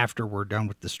videos after we're done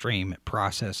with the stream. It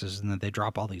processes, and then they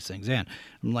drop all these things in.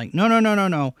 I'm like,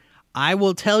 no. I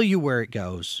will tell you where it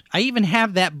goes. I even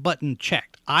have that button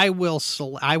checked. I will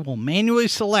manually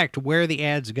select where the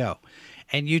ads go,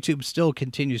 and YouTube still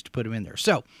continues to put them in there.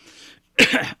 So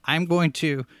I'm going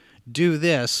to do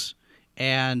this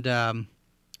and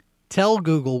tell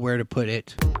Google where to put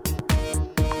it.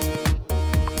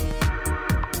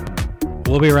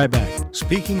 We'll be right back.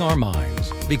 Speaking our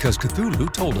minds, because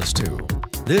Cthulhu told us to.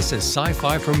 This is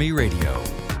Sci-Fi for Me Radio.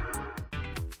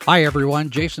 Hi,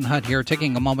 everyone. Jason Hunt here,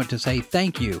 taking a moment to say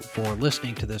thank you for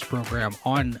listening to this program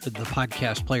on the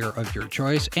podcast player of your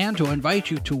choice and to invite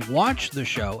you to watch the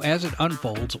show as it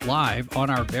unfolds live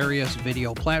on our various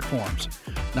video platforms.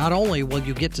 Not only will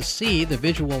you get to see the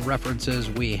visual references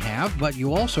we have, but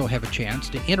you also have a chance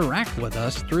to interact with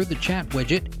us through the chat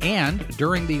widget and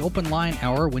during the open line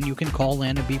hour when you can call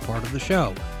in and be part of the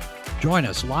show. Join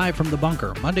us live from the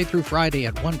bunker, Monday through Friday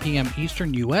at 1 p.m.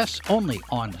 Eastern U.S., only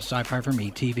on Sci-Fi For Me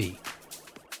TV.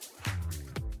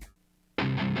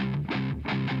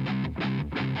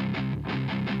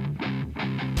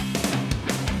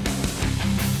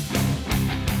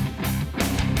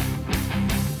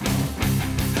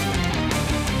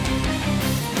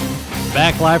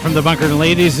 Back live from the bunker,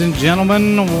 ladies and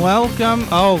gentlemen. Welcome.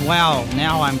 Oh, wow.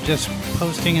 Now I'm just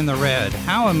posting in the red.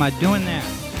 How am I doing that?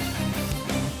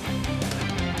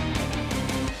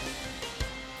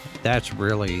 That's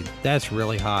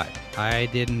really hot. I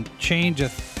didn't change a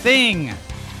thing.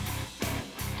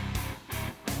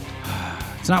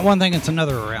 It's not one thing, it's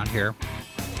another around here.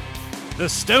 The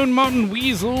Stone Mountain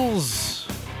Weasels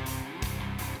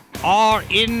are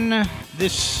in the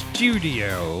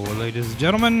studio, ladies and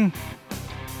gentlemen.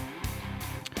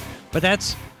 But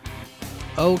that's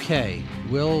okay.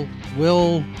 We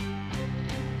will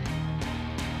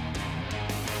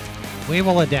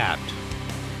adapt.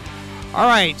 All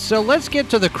right, so let's get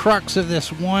to the crux of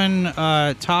this one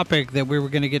topic that we were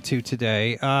going to get to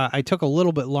today. I took a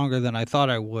little bit longer than I thought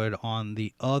I would on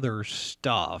the other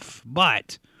stuff,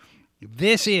 but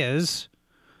this is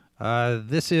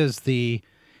the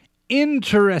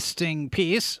interesting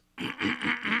piece.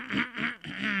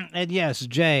 And yes,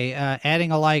 Jay,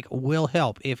 adding a like will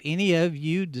help. If any of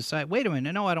you decide, wait a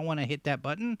minute, no, I don't want to hit that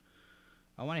button.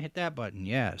 I want to hit that button,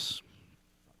 yes.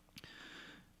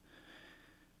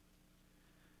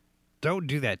 Don't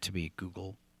do that to me,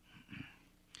 Google.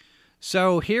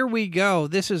 So here we go.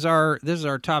 This is our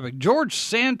topic. George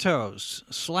Santos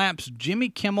slaps Jimmy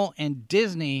Kimmel and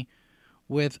Disney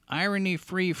with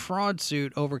irony-free fraud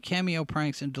suit over cameo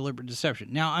pranks and deliberate deception.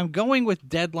 Now, I'm going with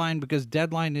Deadline because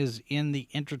Deadline is in the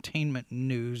entertainment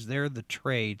news. They're the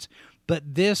trades.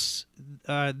 But this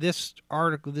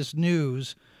article, this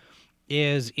news,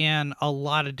 is in a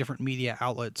lot of different media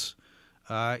outlets,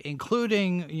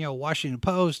 including, Washington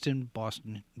Post and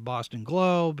Boston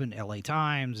Globe and LA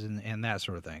Times and that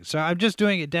sort of thing. So I'm just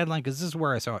doing it Deadline because this is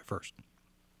where I saw it first.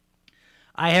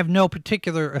 I have no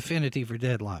particular affinity for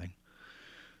Deadline,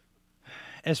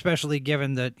 especially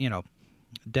given that,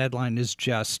 Deadline is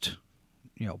just,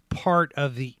 part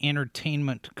of the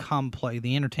entertainment complex,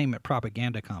 the entertainment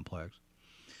propaganda complex.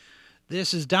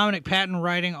 This is Dominic Patton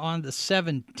writing on the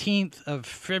 17th of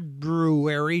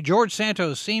February. George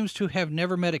Santos seems to have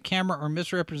never met a camera or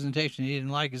misrepresentation he didn't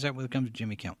like, except when it comes to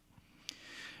Jimmy Kimmel.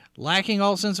 Lacking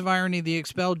all sense of irony, the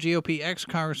expelled GOP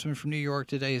ex-congressman from New York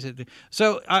today said...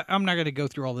 So I'm not going to go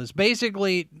through all this.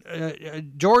 Basically,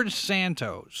 George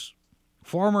Santos,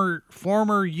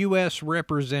 former U.S.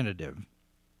 representative,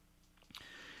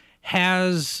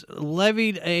 has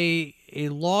levied a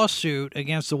lawsuit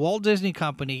against the Walt Disney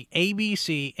Company,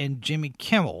 ABC, and Jimmy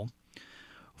Kimmel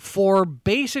for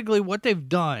basically what they've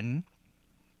done.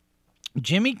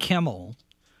 Jimmy Kimmel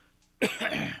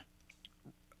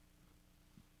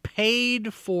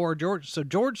paid for George. So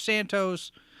George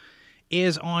Santos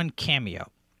is on Cameo.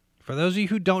 For those of you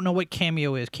who don't know what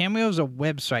Cameo is a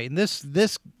website, and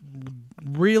this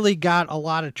really got a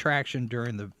lot of traction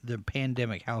during the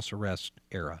pandemic house arrest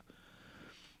era,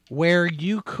 where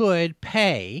you could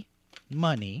pay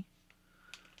money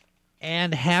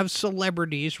and have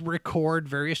celebrities record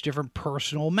various different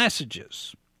personal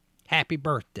messages. Happy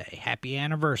birthday, happy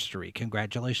anniversary,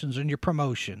 congratulations on your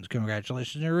promotions,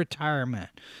 congratulations on your retirement,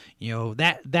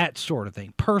 that sort of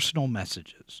thing, personal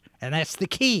messages. And that's the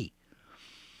key.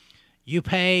 You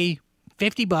pay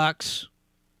 $50,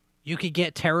 you could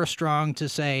get Tara Strong to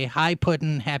say, "Hi,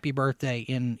 Puddin', happy birthday,"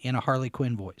 in a Harley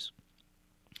Quinn voice.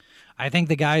 I think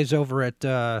the guys over at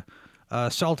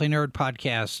Salty Nerd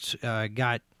Podcast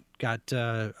got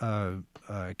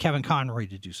Kevin Conroy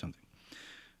to do something.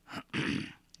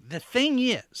 The thing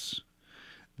is,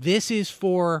 this is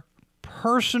for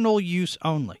personal use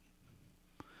only.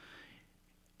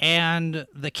 And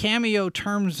the Cameo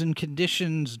terms and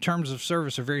conditions, terms of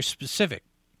service are very specific.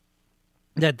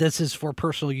 That this is for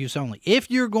personal use only.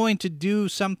 If you're going to do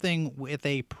something with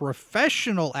a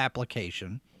professional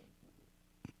application,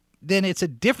 then it's a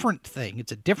different thing.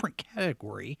 It's a different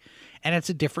category, and it's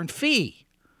a different fee.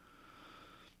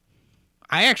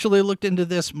 I actually looked into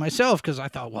this myself because I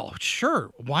thought, well,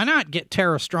 sure, why not get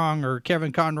Tara Strong or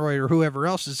Kevin Conroy or whoever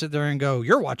else to sit there and go,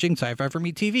 you're watching Sci-Fi for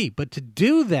Me TV. But to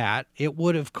do that, it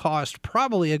would have cost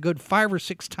probably a good 5 or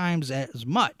 6 times as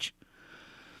much.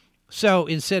 So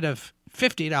instead of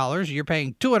 $50, you're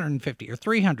paying $250 or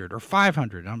 $300 or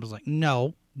 $500. And I was like,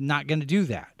 no, not going to do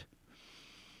that.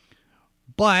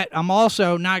 But I'm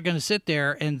also not going to sit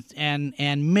there and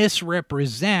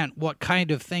misrepresent what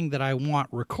kind of thing that I want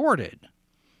recorded.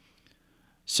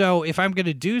 So if I'm going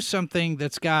to do something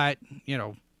that's got,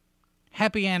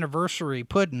 happy anniversary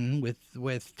pudding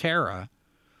with Tara,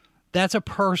 that's a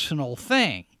personal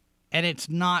thing. And it's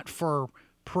not for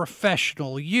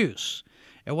professional use.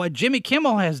 And what Jimmy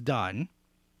Kimmel has done,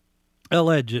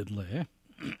 allegedly,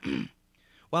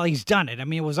 well, he's done it. I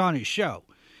mean, it was on his show.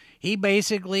 He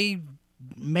basically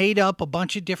made up a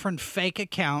bunch of different fake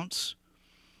accounts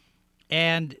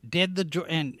and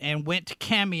and went to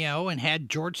Cameo and had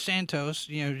George Santos,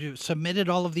 submitted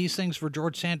all of these things for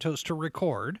George Santos to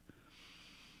record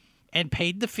and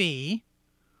paid the fee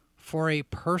for a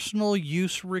personal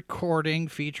use recording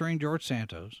featuring George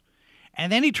Santos.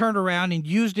 And then he turned around and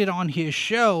used it on his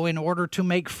show in order to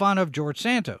make fun of George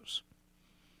Santos.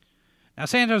 Now,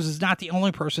 Santos is not the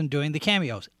only person doing the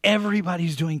cameos.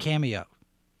 Everybody's doing cameo.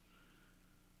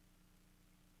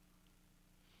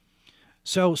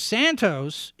 So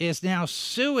Santos is now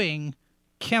suing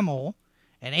Kimmel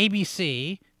and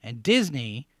ABC and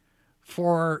Disney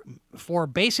for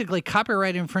basically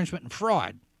copyright infringement and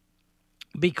fraud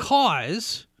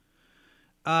because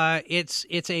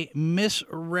it's a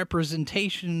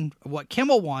misrepresentation of what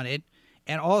Kimmel wanted,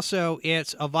 and also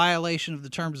it's a violation of the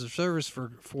terms of service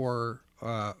for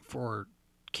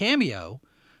Cameo.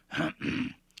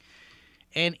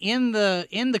 And in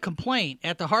the complaint,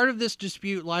 at the heart of this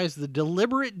dispute lies the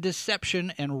deliberate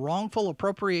deception and wrongful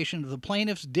appropriation of the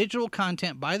plaintiff's digital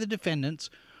content by the defendants,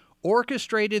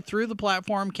 orchestrated through the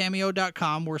platform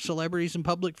Cameo.com, where celebrities and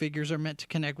public figures are meant to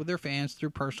connect with their fans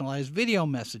through personalized video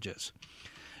messages.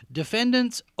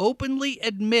 Defendants openly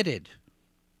admitted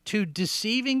to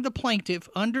deceiving the plaintiff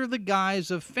under the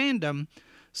guise of fandom,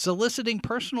 soliciting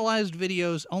personalized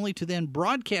videos only to then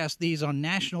broadcast these on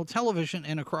national television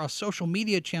and across social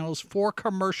media channels for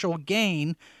commercial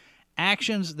gain,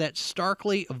 actions that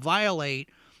starkly violate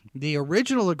the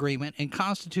original agreement and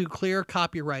constitute clear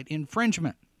copyright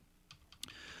infringement.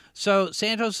 So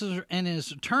Santos and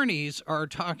his attorneys are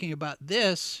talking about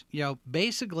this.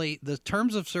 Basically the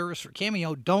terms of service for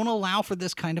Cameo don't allow for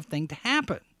this kind of thing to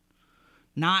happen.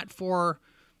 Not for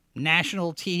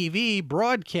national TV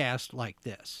broadcast like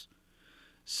this.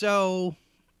 So,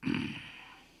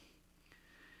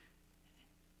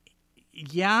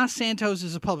 yeah, Santos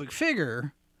is a public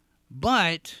figure,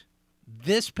 but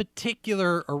this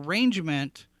particular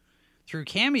arrangement through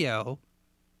Cameo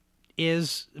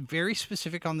is very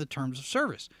specific on the terms of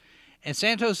service. And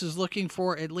Santos is looking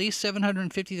for at least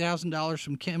 $750,000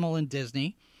 from Kimmel and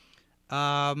Disney.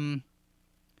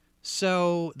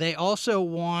 So they also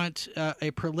want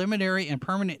a preliminary and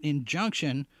permanent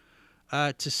injunction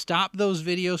to stop those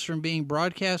videos from being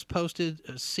broadcast,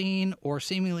 posted, seen, or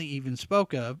seemingly even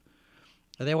spoke of.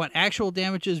 They want actual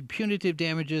damages, punitive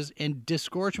damages, and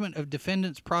disgorgement of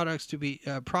defendants' profits to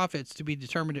be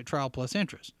determined at trial plus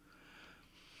interest.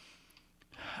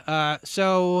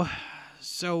 So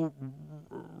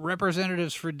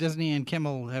representatives for Disney and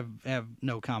Kimmel have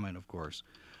no comment, of course.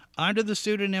 Under the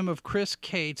pseudonym of Chris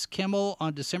Cates, Kimmel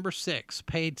on December 6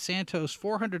 paid Santos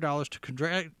 $400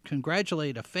 to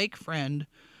congratulate a fake friend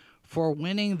for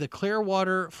winning the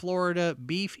Clearwater, Florida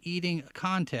beef eating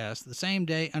contest the same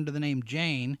day under the name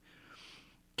Jane.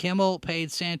 Kimmel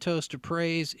paid Santos to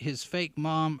praise his fake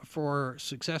mom for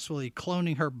successfully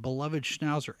cloning her beloved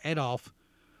Schnauzer Adolf.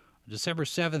 December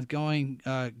 7th,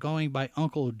 going by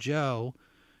Uncle Joe.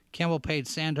 Kimmel paid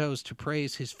Santos to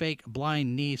praise his fake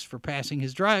blind niece for passing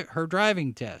her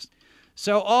driving test.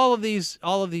 So all of these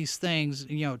things,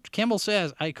 Kimmel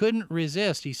says, I couldn't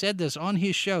resist. He said this on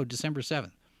his show, December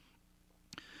 7th.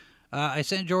 I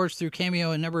sent George through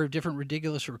Cameo a number of different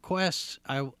ridiculous requests.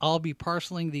 I'll be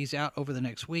parceling these out over the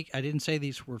next week. I didn't say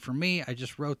these were for me. I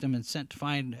just wrote them and sent to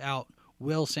find out,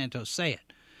 will Santos say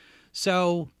it?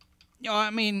 So,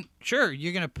 sure,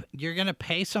 you're gonna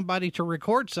pay somebody to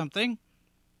record something.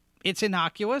 It's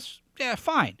innocuous. Yeah,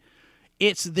 fine.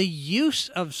 It's the use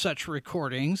of such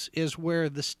recordings is where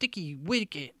the sticky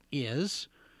wicket is,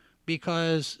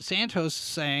 because Santos is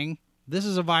saying this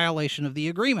is a violation of the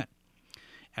agreement.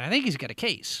 And I think he's got a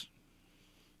case.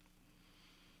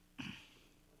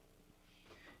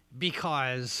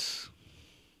 Because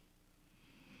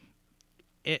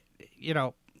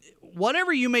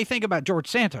whatever you may think about George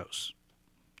Santos,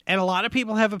 And a lot of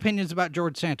people have opinions about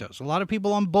George Santos. A lot of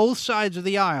people on both sides of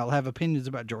the aisle have opinions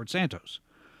about George Santos.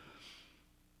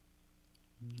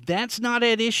 That's not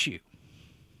at issue.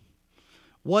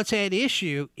 What's at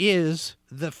issue is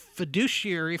the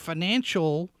fiduciary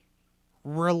financial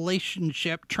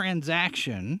relationship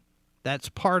transaction that's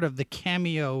part of the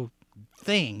Cameo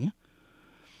thing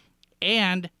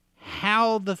and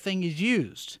how the thing is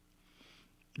used.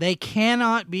 They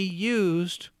cannot be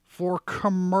used for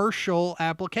commercial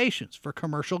applications, for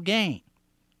commercial gain.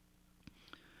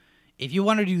 If you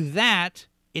want to do that,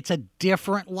 it's a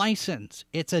different license.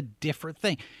 It's a different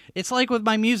thing. It's like with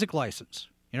my music license.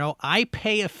 You know, I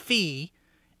pay a fee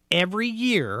every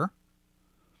year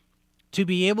to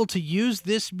be able to use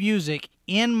this music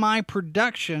in my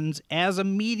productions as a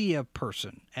media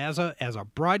person, as a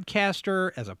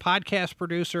broadcaster, as a podcast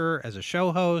producer, as a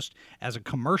show host, as a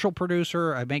commercial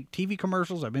producer. I make TV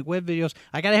commercials, I make web videos.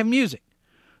 I got to have music.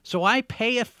 So I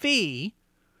pay a fee,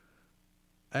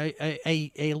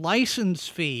 a license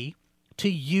fee to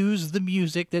use the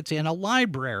music that's in a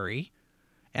library,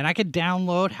 and I can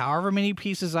download however many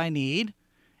pieces I need,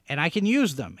 and I can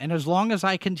use them. And as long as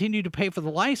I continue to pay for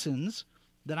the license,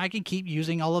 then I can keep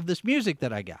using all of this music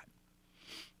that I got.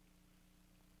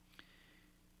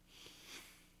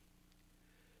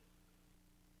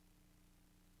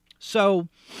 So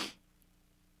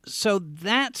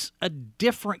that's a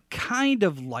different kind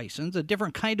of license, a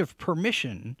different kind of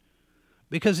permission,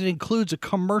 because it includes a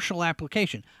commercial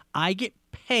application. I get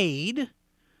paid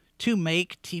to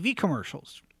make TV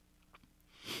commercials.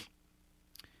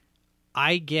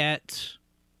 I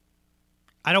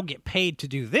don't get paid to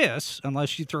do this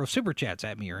unless you throw super chats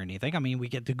at me or anything. I mean, we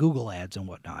get the Google ads and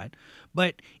whatnot.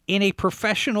 But in a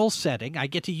professional setting, I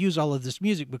get to use all of this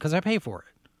music because I pay for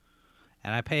it.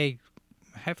 And I pay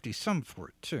a hefty sum for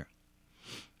it, too.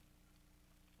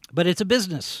 But it's a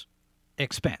business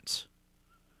expense.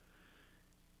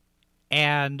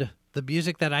 And the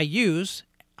music that I use,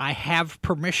 I have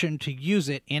permission to use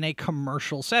it in a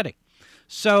commercial setting.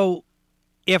 So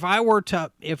if I were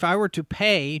to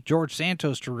pay George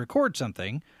Santos to record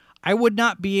something, I would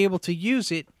not be able to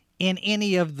use it in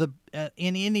any of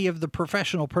the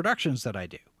professional productions that I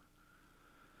do.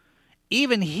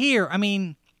 Even here, I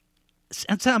mean,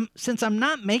 since I'm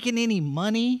not making any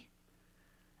money,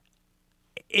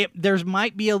 there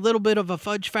might be a little bit of a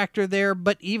fudge factor there,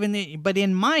 but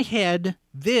in my head,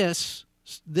 this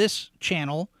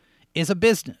channel is a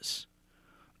business.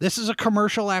 This is a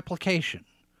commercial application.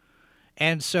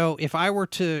 And so if I were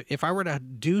to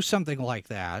do something like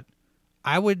that,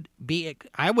 I would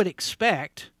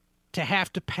expect to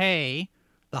have to pay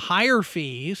the higher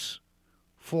fees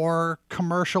for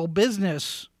commercial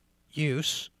business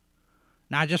use,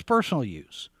 not just personal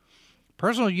use.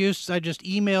 Personal use, I just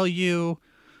email you,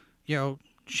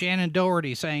 Shannon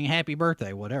Doherty saying happy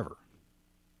birthday, whatever.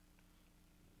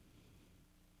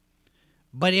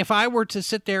 But if I were to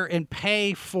sit there and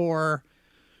pay for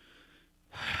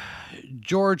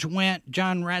George Wendt,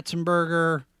 John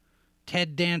Ratzenberger,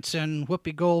 Ted Danson,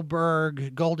 Whoopi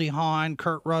Goldberg, Goldie Hawn,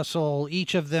 Kurt Russell,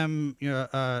 each of them, David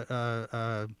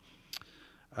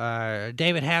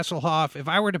Hasselhoff, if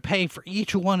I were to pay for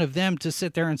each one of them to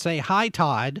sit there and say, hi,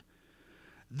 Todd,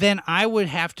 then I would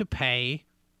have to pay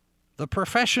the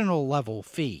professional level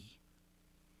fee.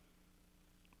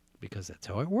 Because that's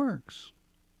how it works.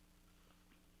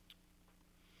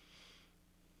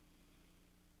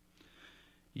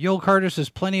 Yoel Carter says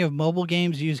plenty of mobile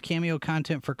games use Cameo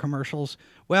content for commercials.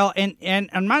 Well, and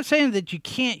I'm not saying that you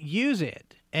can't use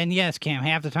it. And yes, Cam,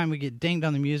 half the time we get dinged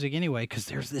on the music anyway because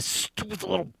there's this stupid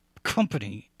little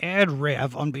company,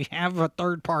 AdRev, on behalf of a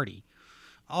third party.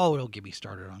 Oh, it'll get me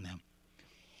started on them.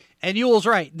 And Yoel's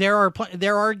right. There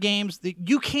are games that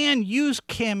you can use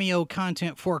Cameo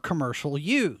content for commercial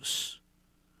use.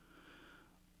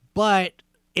 But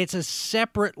it's a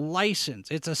separate license.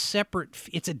 It's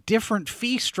a different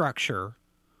fee structure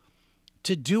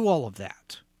to do all of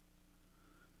that.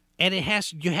 And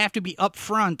you have to be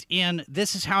upfront in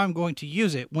this is how I'm going to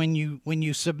use it when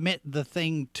you submit the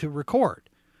thing to record.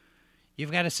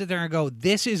 You've got to sit there and go,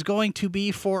 this is going to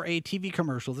be for a TV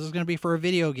commercial. This is going to be for a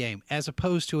video game, as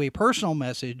opposed to a personal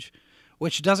message,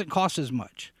 which doesn't cost as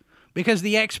much. Because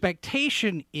the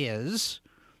expectation is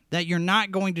that you're not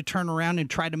going to turn around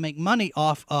and try to make money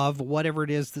off of whatever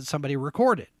it is that somebody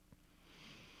recorded.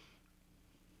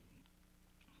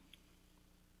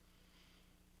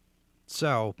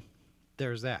 So,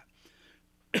 there's that.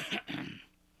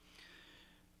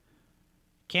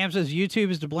 Cam says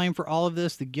YouTube is to blame for all of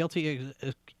this. The guilty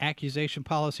accusation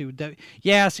policy with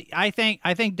yes, I think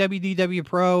WDW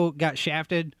Pro got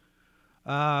shafted.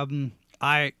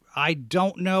 I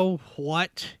don't know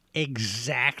what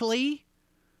exactly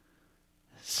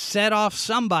set off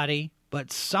somebody,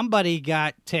 but somebody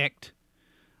got ticked.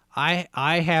 I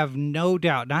have no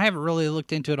doubt, and I haven't really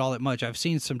looked into it all that much. I've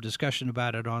seen some discussion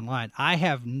about it online. I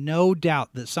have no doubt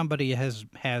that somebody has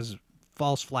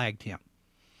false flagged him.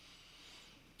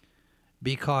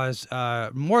 Because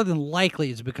more than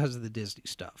likely it's because of the Disney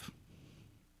stuff.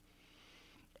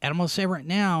 And I'm going to say right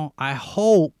now,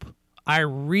 I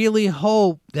really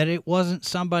hope that it wasn't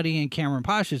somebody in Cameron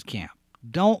Posh's camp.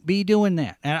 Don't be doing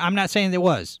that. And I'm not saying there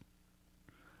was.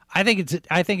 I think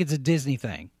it's a Disney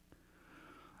thing.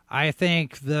 I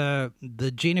think the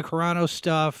Gina Carano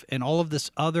stuff and all of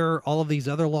these other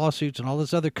lawsuits and all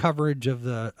this other coverage of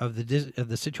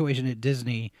the situation at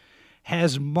Disney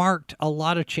has marked a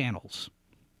lot of channels.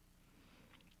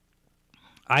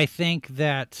 I think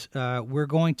that we're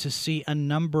going to see a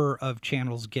number of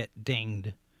channels get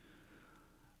dinged.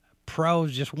 Pro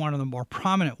is just one of the more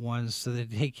prominent ones, so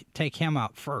they take him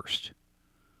out first.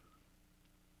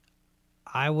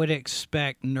 I would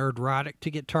expect Nerdrotic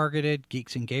to get targeted,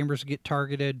 Geeks and Gamers to get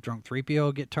targeted, Drunk 3PO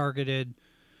will get targeted.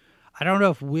 I don't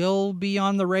know if we'll be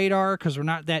on the radar because we're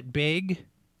not that big.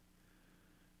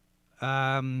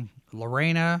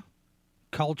 Lorena,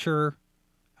 Culture.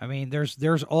 I mean,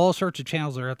 there's all sorts of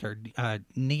channels that are out there.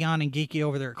 Neon and Geeky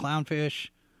over there at Clownfish.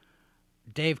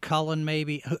 Dave Cullen,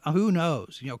 maybe. Who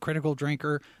knows? You know, Critical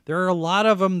Drinker. There are a lot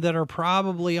of them that are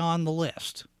probably on the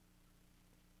list.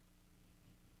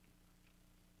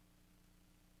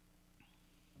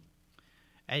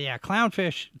 And yeah,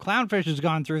 Clownfish has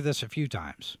gone through this a few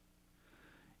times.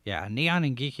 Yeah, Neon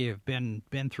and Geeky have been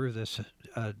through this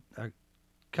a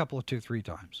couple of 2-3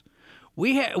 times.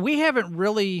 We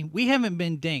haven't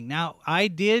been dinged. Now, I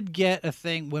did get a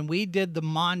thing when we did the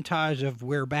montage of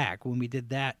We're Back. When we did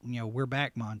that, We're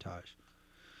Back montage.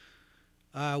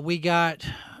 We got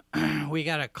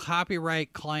a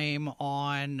copyright claim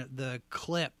on the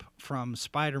clip from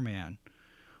Spider-Man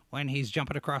when he's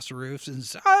jumping across the roofs and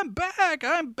says, I'm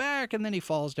back, and then he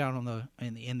falls down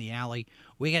in the alley.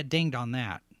 We got dinged on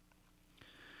that.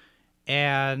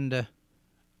 And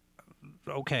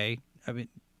okay, I mean,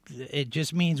 it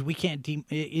just means we can't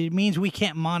it means we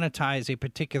can't monetize a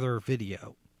particular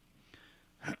video.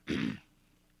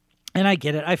 And I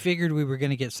get it. I figured we were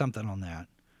going to get something on that.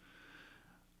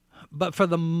 But for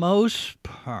the most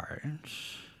part,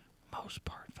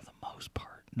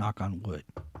 knock on wood,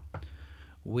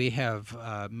 we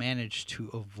have managed to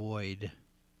avoid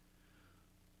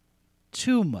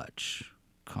too much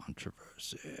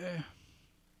controversy.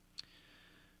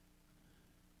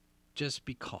 Just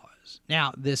because.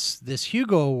 Now, this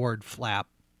Hugo Award flap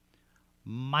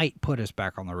might put us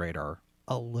back on the radar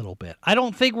a little bit. I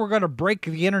don't think we're going to break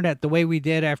the internet the way we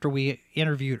did after we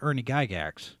interviewed Ernie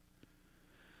Gygax,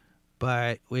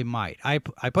 but we might. I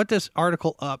put this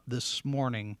article up this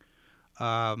morning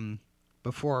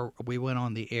before we went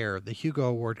on the air, the Hugo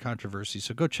Award controversy,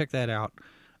 so go check that out.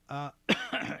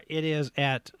 It is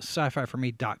at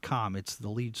sci-fi4me.com. It's the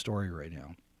lead story right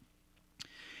now.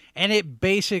 And it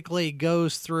basically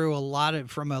goes through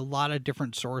from a lot of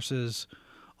different sources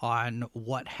on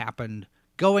what happened,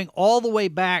 going all the way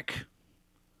back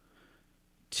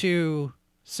to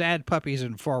Sad Puppies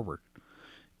and forward.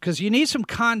 Because you need some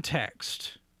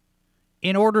context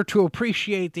in order to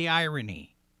appreciate the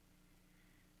irony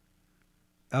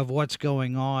of what's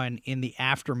going on in the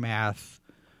aftermath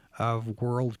of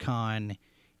Worldcon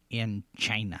in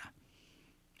China.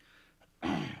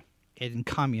 In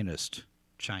communist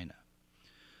China.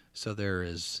 So there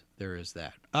is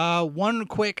that. One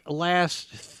quick last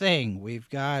thing. We've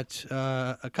got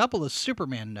a couple of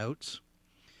Superman notes.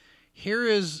 Here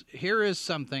is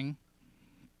something.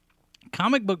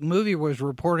 Comic Book Movie was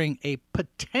reporting a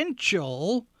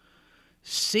potential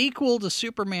sequel to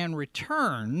Superman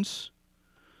Returns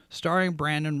starring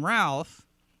Brandon Routh.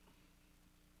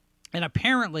 And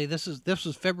apparently this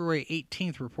was February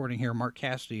 18th reporting here, Mark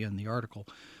Cassidy in the article,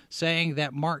 saying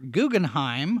that Mark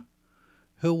Guggenheim,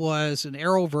 who was an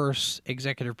Arrowverse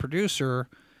executive producer,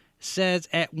 says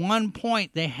at one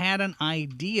point they had an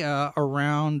idea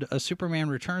around a Superman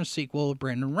Returns sequel of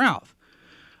Brandon Routh.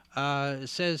 It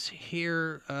says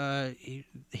here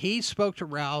he spoke to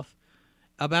Routh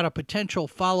about a potential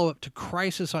follow-up to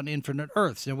Crisis on Infinite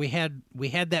Earths. And we had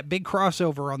that big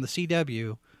crossover on the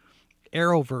CW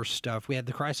Arrowverse stuff. We had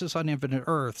the Crisis on Infinite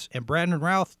Earths, and Brandon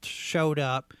Routh showed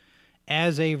up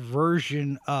as a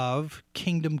version of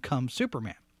Kingdom Come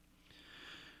Superman.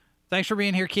 Thanks for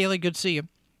being here, Keely. Good to see you.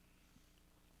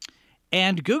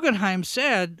 And Guggenheim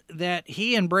said that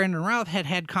he and Brandon Routh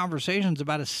had conversations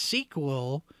about a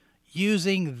sequel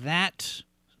using that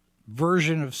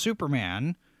version of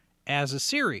Superman as a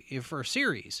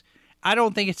series. I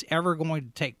don't think it's ever going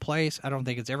to take place. I don't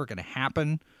think it's ever going to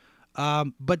happen.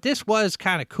 But this was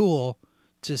kind of cool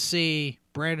to see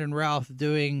Brandon Routh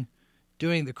doing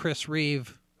the Chris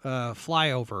Reeve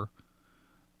flyover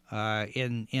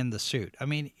in the suit. I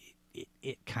mean,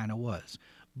 it kind of was.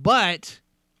 But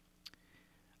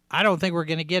I don't think we're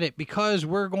going to get it because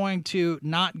we're going to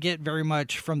not get very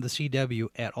much from the CW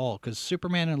at all because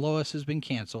Superman and Lois has been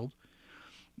canceled.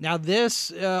 Now,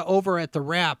 this over at The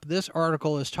Wrap, this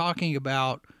article is talking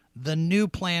about the new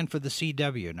plan for the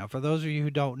CW. Now, for those of you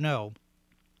who don't know,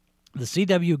 the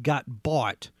CW got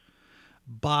bought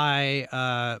by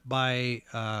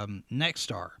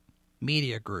Nexstar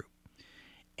Media Group,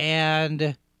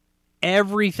 and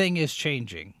everything is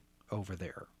changing over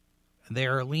there.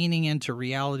 They're leaning into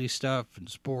reality stuff and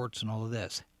sports and all of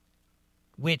this,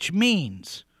 which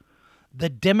means the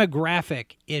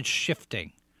demographic is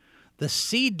shifting. The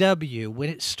CW, when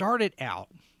it started out,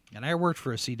 and I worked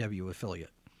for a CW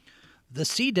affiliate, the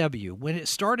CW, when it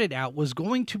started out, was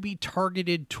going to be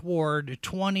targeted toward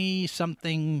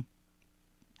 20-something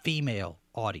female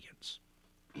audience.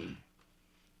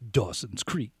 Dawson's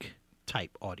Creek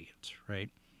type audience, right?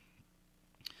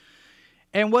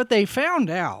 And what they found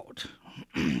out,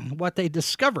 what they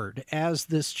discovered as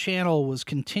this channel was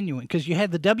continuing, because you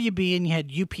had the WB and you had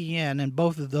UPN, and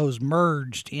both of those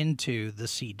merged into the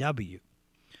CW.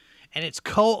 And it's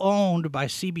co-owned by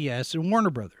CBS and Warner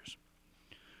Brothers.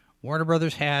 Warner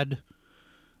Brothers had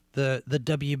the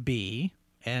WB,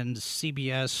 and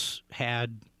CBS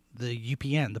had the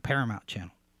UPN, the Paramount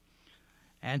channel.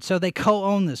 And so they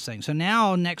co-own this thing. So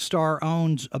now Nexstar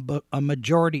owns a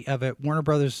majority of it. Warner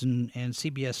Brothers and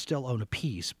CBS still own a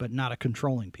piece, but not a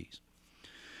controlling piece.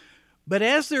 But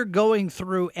as they're going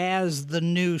through as the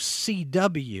new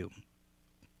CW,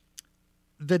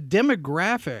 the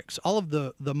demographics, all of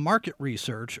the market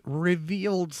research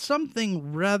revealed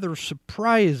something rather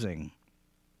surprising.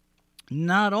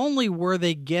 Not only were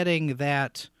they getting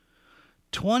that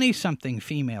 20-something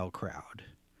female crowd,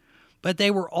 but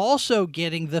they were also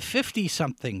getting the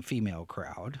 50-something female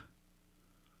crowd,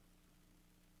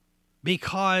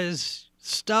 because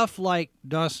stuff like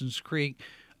Dawson's Creek,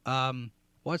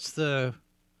 what's the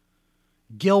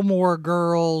Gilmore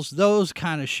Girls, those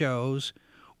kind of shows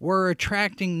were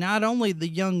attracting not only the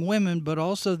young women, but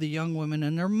also the young women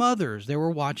and their mothers. They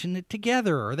were watching it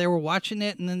together, or they were watching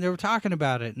it and then they were talking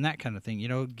about it and that kind of thing, you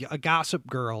know, a Gossip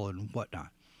Girl and whatnot.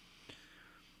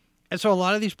 And so a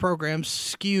lot of these programs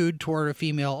skewed toward a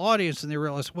female audience, and they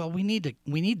realized, well, we need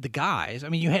the guys. I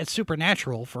mean, you had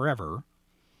Supernatural forever,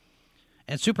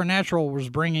 and Supernatural was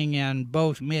bringing in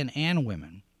both men and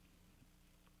women.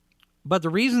 But the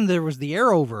reason there was the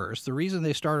Arrowverse, the reason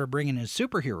they started bringing in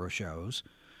superhero shows,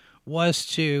 was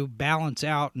to balance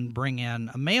out and bring in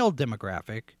a male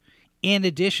demographic in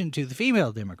addition to the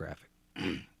female demographic.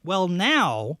 Well,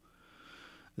 now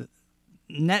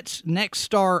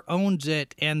Nexstar owns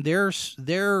it, and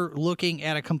they're looking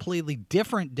at a completely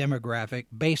different demographic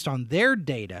based on their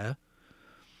data.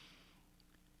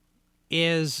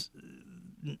 Is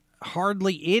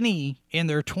hardly any in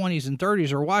their 20s and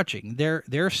 30s are watching. They're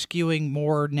skewing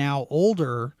more now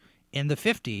older in the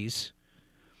 50s.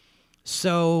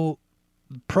 So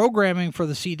programming for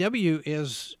the CW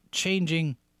is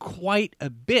changing quite a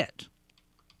bit.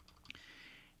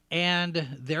 And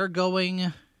they're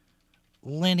going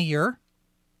linear,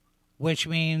 which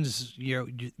means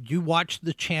you watch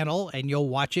the channel and you'll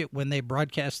watch it when they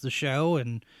broadcast the show,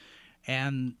 and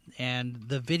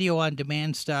the video on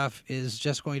demand stuff is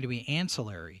just going to be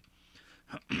ancillary.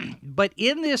 But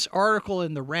in this article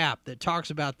in The Wrap that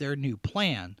talks about their new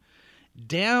plan,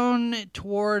 down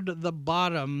toward the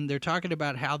bottom, they're talking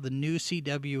about how the new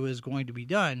CW is going to be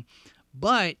done.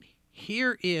 But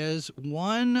here is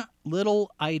one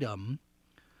little item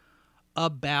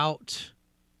about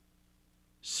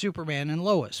Superman and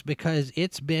Lois, because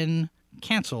it's been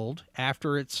canceled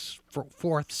after its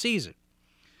fourth season.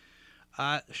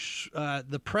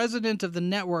 The president of the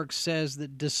network says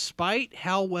that despite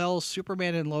how well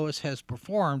Superman and Lois has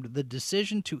performed, the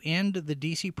decision to end the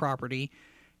DC property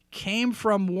came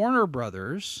from Warner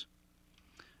Brothers.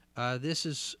 This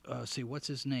is, see, what's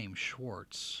his name?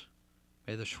 Schwartz.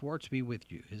 May the Schwartz be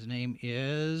with you. His name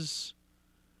is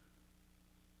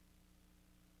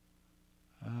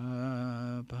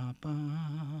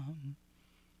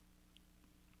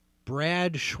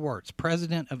Brad Schwartz,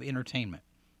 president of entertainment.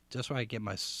 Just so I get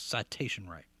my citation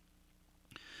right.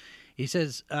 He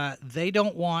says, they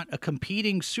don't want a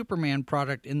competing Superman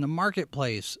product in the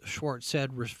marketplace, Schwartz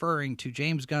said, referring to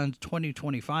James Gunn's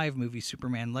 2025 movie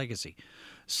Superman Legacy.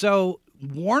 So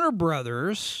Warner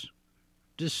Brothers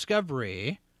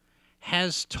Discovery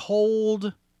has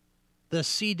told the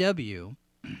CW,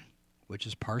 which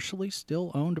is partially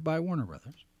still owned by Warner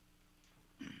Brothers,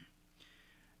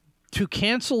 to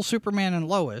cancel Superman and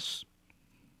Lois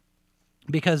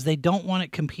because they don't want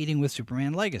it competing with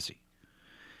Superman Legacy.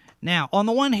 Now, on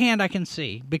the one hand, I can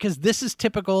see, because this is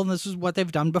typical and this is what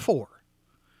they've done before.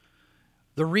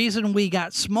 The reason we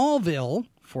got Smallville,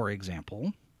 for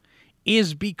example,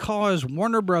 is because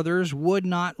Warner Brothers would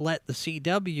not let the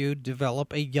CW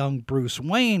develop a young Bruce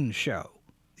Wayne show.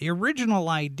 The original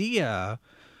idea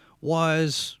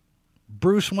was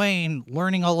Bruce Wayne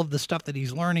learning all of the stuff that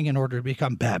he's learning in order to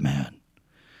become Batman.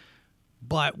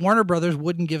 But Warner Brothers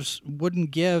wouldn't give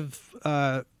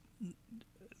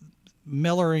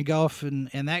Miller and Goff and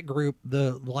that group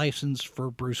the license for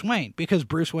Bruce Wayne, because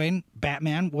Bruce Wayne,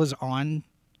 Batman, was on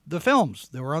the films.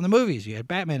 They were on the movies. You had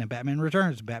Batman and Batman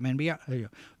Returns, and Batman Beyond,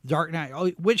 Dark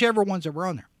Knight, whichever ones that were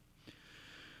on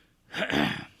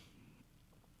there.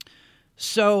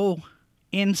 So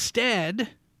instead,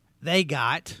 they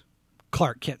got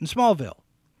Clark Kent in Smallville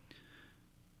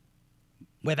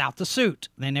without the suit.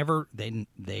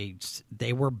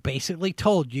 They were basically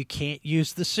told, you can't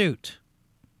use the suit.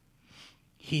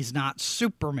 He's not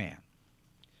Superman.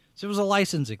 So it was a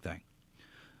licensing thing.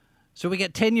 So we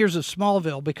get 10 years of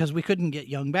Smallville because we couldn't get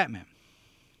young Batman.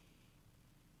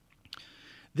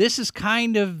 This is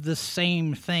kind of the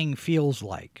same thing, feels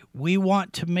like. We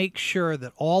want to make sure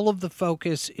that all of the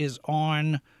focus is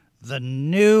on the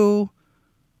new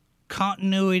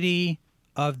continuity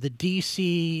of the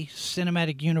DC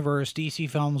Cinematic Universe, DC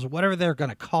films, whatever they're going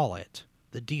to call it.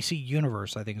 The DC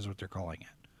Universe, I think, is what they're calling it.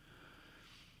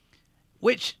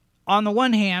 Which, on the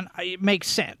one hand, it makes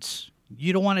sense.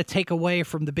 You don't want to take away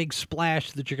from the big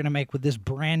splash that you're going to make with this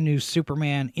brand new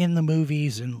Superman in the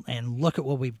movies, and look at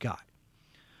what we've got.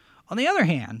 On the other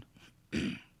hand,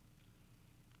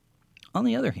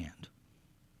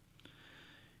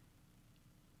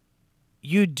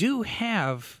 you do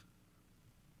have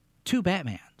two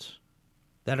Batmans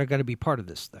that are going to be part of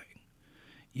this thing.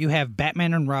 You have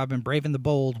Batman and Robin, Brave and the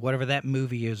Bold, whatever that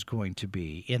movie is going to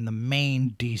be, in the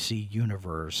main DC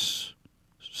Universe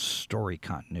story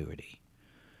continuity.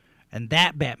 And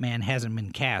that Batman hasn't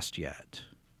been cast yet.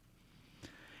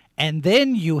 And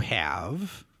then you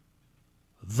have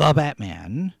The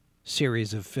Batman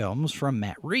series of films from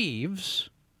Matt Reeves,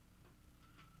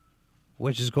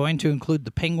 which is going to include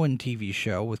the Penguin TV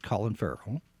show with Colin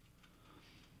Farrell.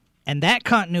 And that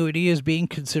continuity is being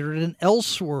considered an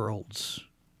Elseworlds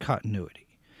continuity.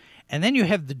 And then you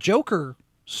have the Joker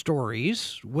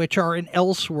stories, which are an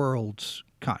Elseworlds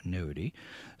continuity.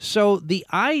 So the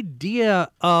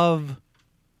idea of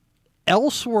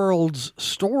Elseworlds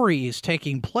stories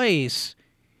taking place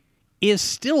is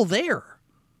still there.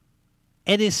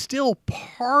 It is still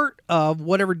part of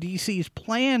whatever DC's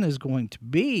plan is going to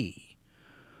be.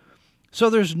 So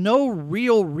there's no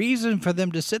real reason for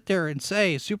them to sit there and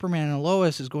say Superman and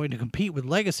Lois is going to compete with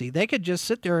Legacy. They could just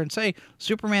sit there and say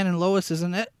Superman and Lois is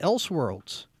an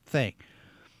Elseworlds thing.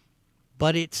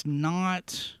 But it's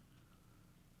not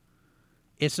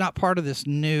part of this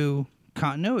new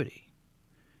continuity.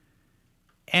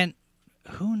 And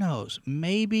who knows?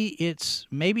 Maybe it's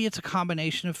a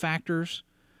combination of factors.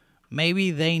 Maybe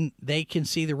they can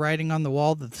see the writing on the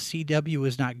wall that the CW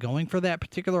is not going for that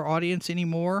particular audience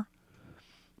anymore.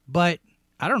 But,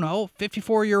 I don't know,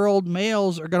 54-year-old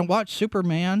males are going to watch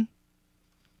Superman.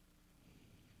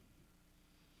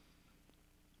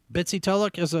 Bitsy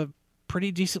Tulloch is a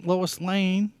pretty decent Lois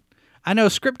Lane. I know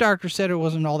Script Doctor said it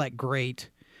wasn't all that great.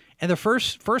 And the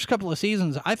first couple of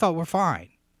seasons I thought were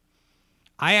fine.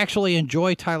 I actually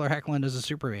enjoy Tyler Hoechlin as a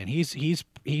Superman. He's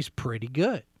pretty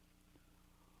good.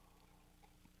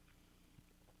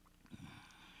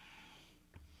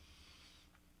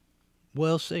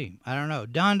 We'll see. I don't know.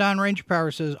 Don Ranger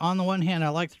Power says, on the one hand, I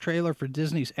like the trailer for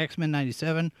Disney's X-Men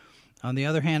 97. On the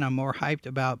other hand, I'm more hyped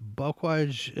about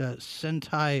Bokwaj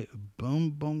Sentai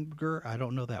Boombonger. I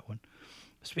don't know that one.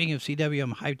 Speaking of CW,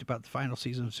 I'm hyped about the final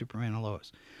season of Superman and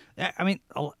Lois. I mean,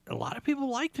 a lot of people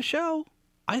like the show.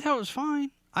 I thought it was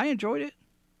fine. I enjoyed it.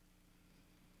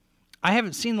 I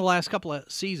haven't seen the last couple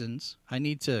of seasons. I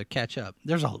need to catch up.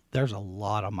 There's a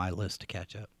lot on my list to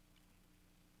catch up.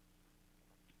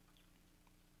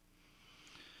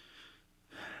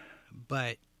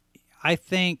 But I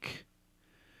think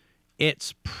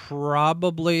it's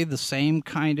probably the same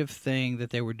kind of thing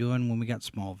that they were doing when we got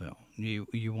Smallville.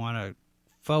 You want to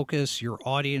focus your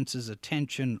audience's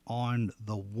attention on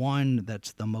the one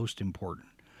that's the most important.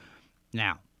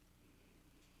 Now,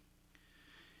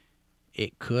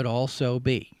 it could also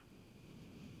be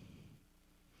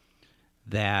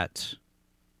that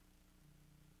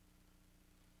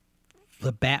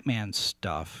the Batman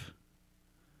stuff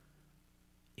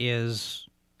is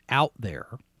out there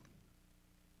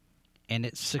and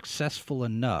it's successful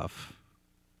enough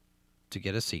to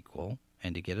get a sequel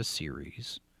and to get a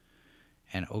series.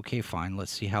 And okay, fine,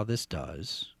 let's see how this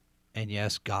does. And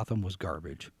yes, Gotham was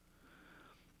garbage.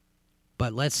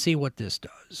 But let's see what this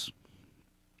does.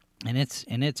 And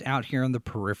it's out here on the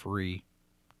periphery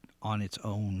on its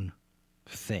own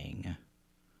thing.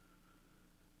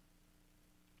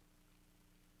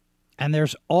 And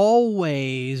there's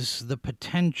always the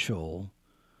potential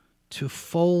to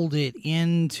fold it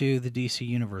into the DC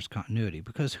Universe continuity,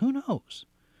 because who knows?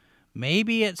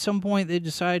 Maybe at some point they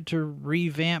decide to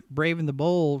revamp Brave and the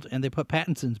Bold and they put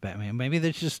Pattinson's Batman. Maybe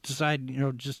they just decide,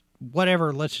 just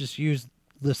whatever, let's just use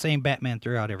the same Batman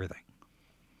throughout everything.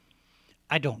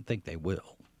 I don't think they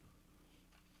will.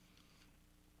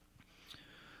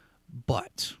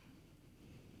 But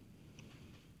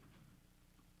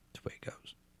that's the way it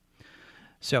goes.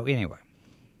 So anyway,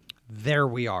 there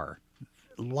we are.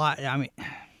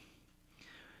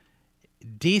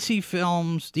 DC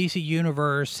Films, DC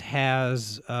Universe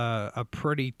has a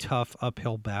pretty tough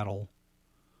uphill battle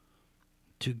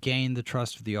to gain the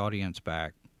trust of the audience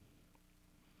back.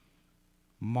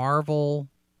 Marvel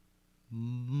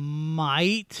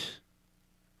might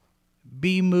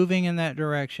be moving in that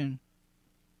direction.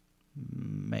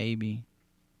 Maybe.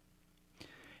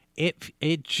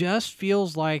 It just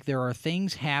feels like there are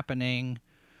things happening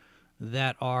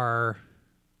that are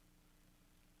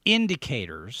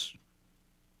indicators,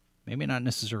 maybe not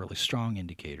necessarily strong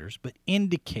indicators, but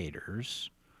indicators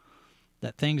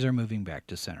that things are moving back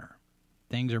to center.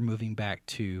 Things are moving back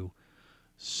to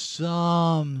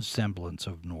some semblance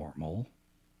of normal,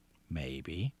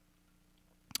 maybe.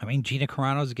 I mean, Gina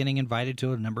Carano is getting invited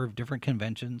to a number of different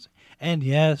conventions. And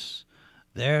yes,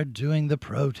 they're doing the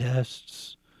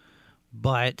protests.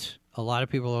 But a lot of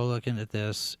people are looking at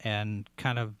this and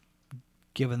kind of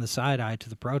giving the side eye to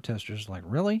the protesters. Like,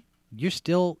 really? You're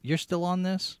still on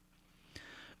this?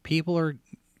 People are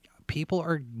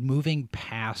moving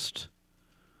past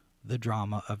the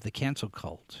drama of the cancel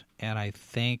cult. And I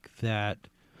think that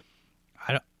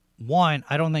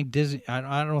I don't think Disney.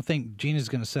 I don't think Gina's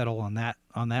going to settle on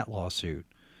that lawsuit,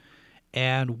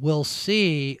 and we'll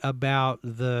see about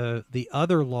the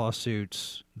other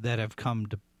lawsuits that have come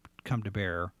to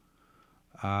bear.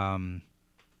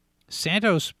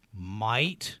 Santos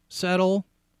might settle.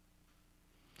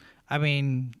 I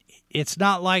mean, it's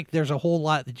not like there's a whole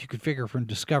lot that you could figure from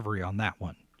Discovery on that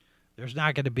one. There's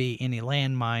not going to be any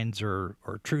landmines or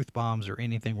truth bombs or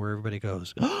anything where everybody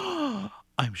goes, "Oh,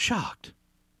 I'm shocked."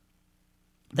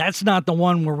 That's not the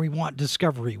one where we want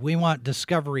Discovery. We want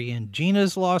Discovery in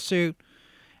Gina's lawsuit,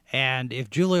 and if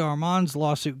Julia Ormond's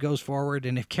lawsuit goes forward,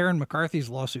 and if Karen McCarthy's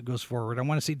lawsuit goes forward, I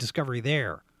want to see Discovery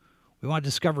there. We want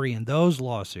Discovery in those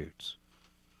lawsuits.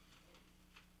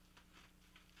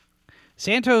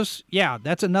 Santos, yeah,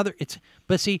 that's another.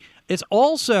 But see, it's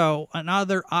also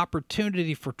another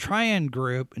opportunity for Trian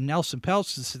Group and Nelson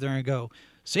Peltz to sit there and go,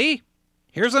 see,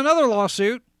 here's another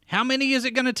lawsuit. How many is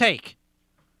it going to take?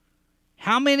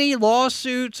 How many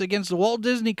lawsuits against the Walt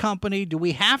Disney Company do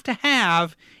we have to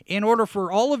have in order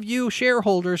for all of you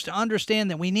shareholders to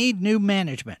understand that we need new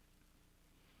management?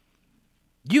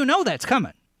 You know that's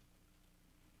coming.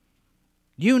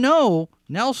 You know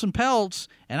Nelson Peltz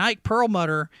and Ike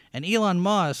Perlmutter and Elon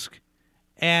Musk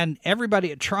and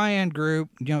everybody at Trian Group,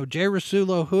 Jay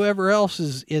Rasulo, whoever else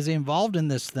is involved in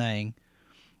this thing,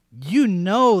 you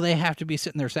know they have to be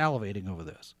sitting there salivating over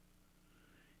this.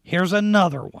 Here's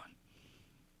another one.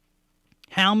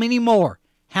 How many more?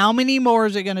 How many more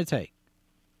is it going to take?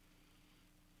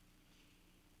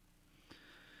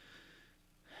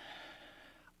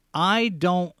 I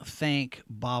don't think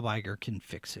Bob Iger can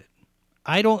fix it.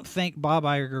 I don't think Bob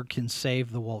Iger can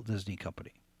save the Walt Disney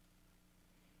Company.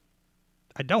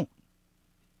 I don't.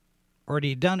 Or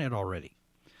he'd done it already.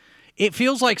 It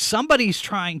feels like somebody's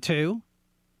trying to,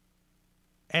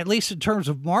 at least in terms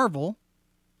of Marvel.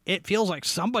 It feels like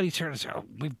somebody's trying to say, oh,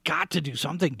 we've got to do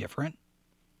something different.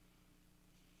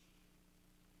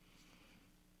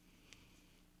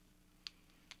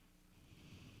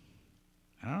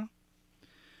 I don't know.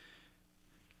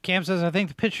 Cam says, I think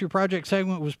the Pitch Your Project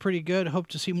segment was pretty good. Hope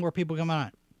to see more people come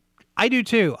on. I do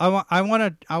too. I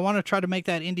want to try to make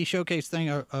that indie showcase thing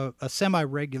a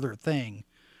semi-regular thing,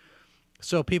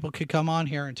 so people could come on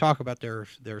here and talk about their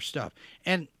stuff.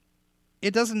 And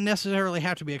it doesn't necessarily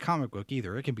have to be a comic book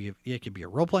either. It can be a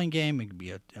role-playing game. It can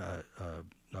be a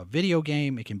video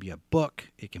game. It can be a book.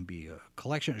 It can be a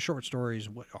collection of short stories,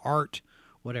 art,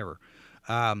 whatever.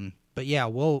 But yeah,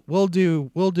 we'll do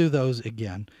those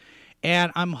again.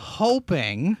 And I'm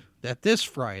hoping that this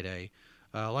Friday,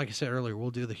 like I said earlier,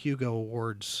 we'll do the Hugo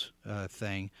Awards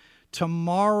thing.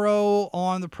 Tomorrow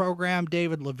on the program,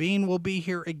 David Levine will be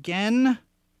here again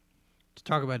to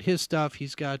talk about his stuff.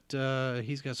 He's got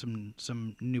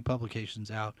some new publications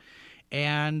out.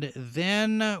 And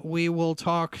then we will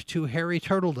talk to Harry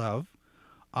Turtledove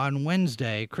on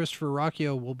Wednesday. Christopher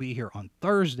Rocchio will be here on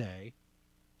Thursday.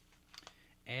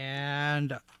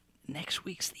 And next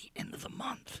week's the end of the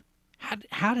month.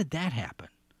 How did that happen?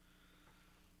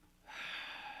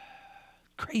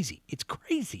 Crazy. It's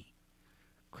crazy.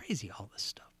 Crazy, all this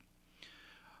stuff.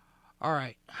 All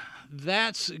right.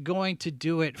 That's going to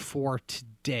do it for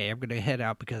today. I'm going to head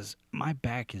out because my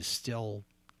back is still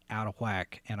out of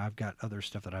whack, and I've got other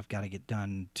stuff that I've got to get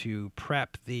done to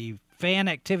prep the Fan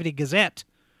Activity Gazette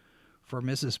for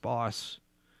Mrs. Boss.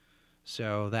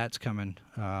 So that's coming.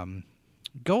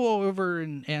 Go over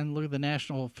and look at the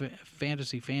National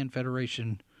Fantasy Fan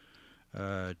Federation,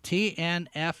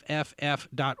 TNFFF.org.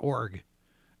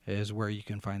 is where you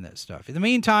can find that stuff. In the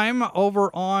meantime, over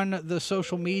on the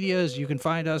social medias, you can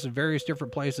find us in various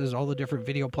different places, all the different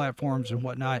video platforms and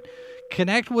whatnot.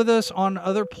 Connect with us on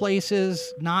other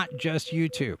places, not just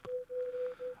YouTube.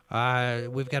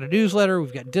 We've got a newsletter,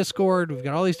 we've got Discord, we've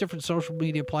got all these different social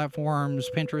media platforms,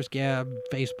 Pinterest, Gab,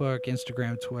 Facebook,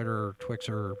 Instagram, Twitter,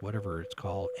 Twixer, whatever it's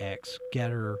called, X,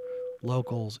 Getter,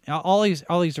 Locals, all these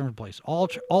different places.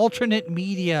 Alternate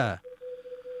media.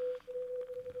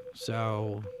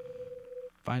 So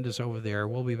find us over there.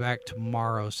 We'll be back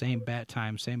tomorrow. Same bat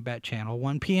time, same bat channel,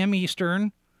 1 p.m.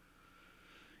 Eastern.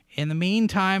 In the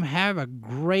meantime, have a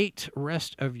great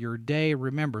rest of your day.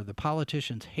 Remember, the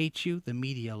politicians hate you. The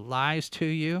media lies to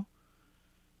you.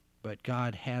 But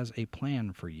God has a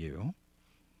plan for you.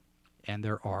 And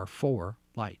there are 4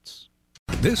 lights.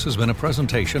 This has been a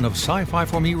presentation of Sci-Fi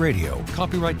for Me Radio,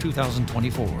 copyright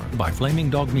 2024 by Flaming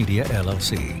Dog Media,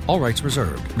 LLC. All rights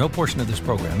reserved. No portion of this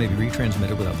program may be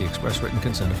retransmitted without the express written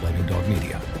consent of Flaming Dog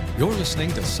Media. You're listening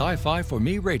to Sci-Fi for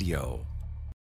Me Radio.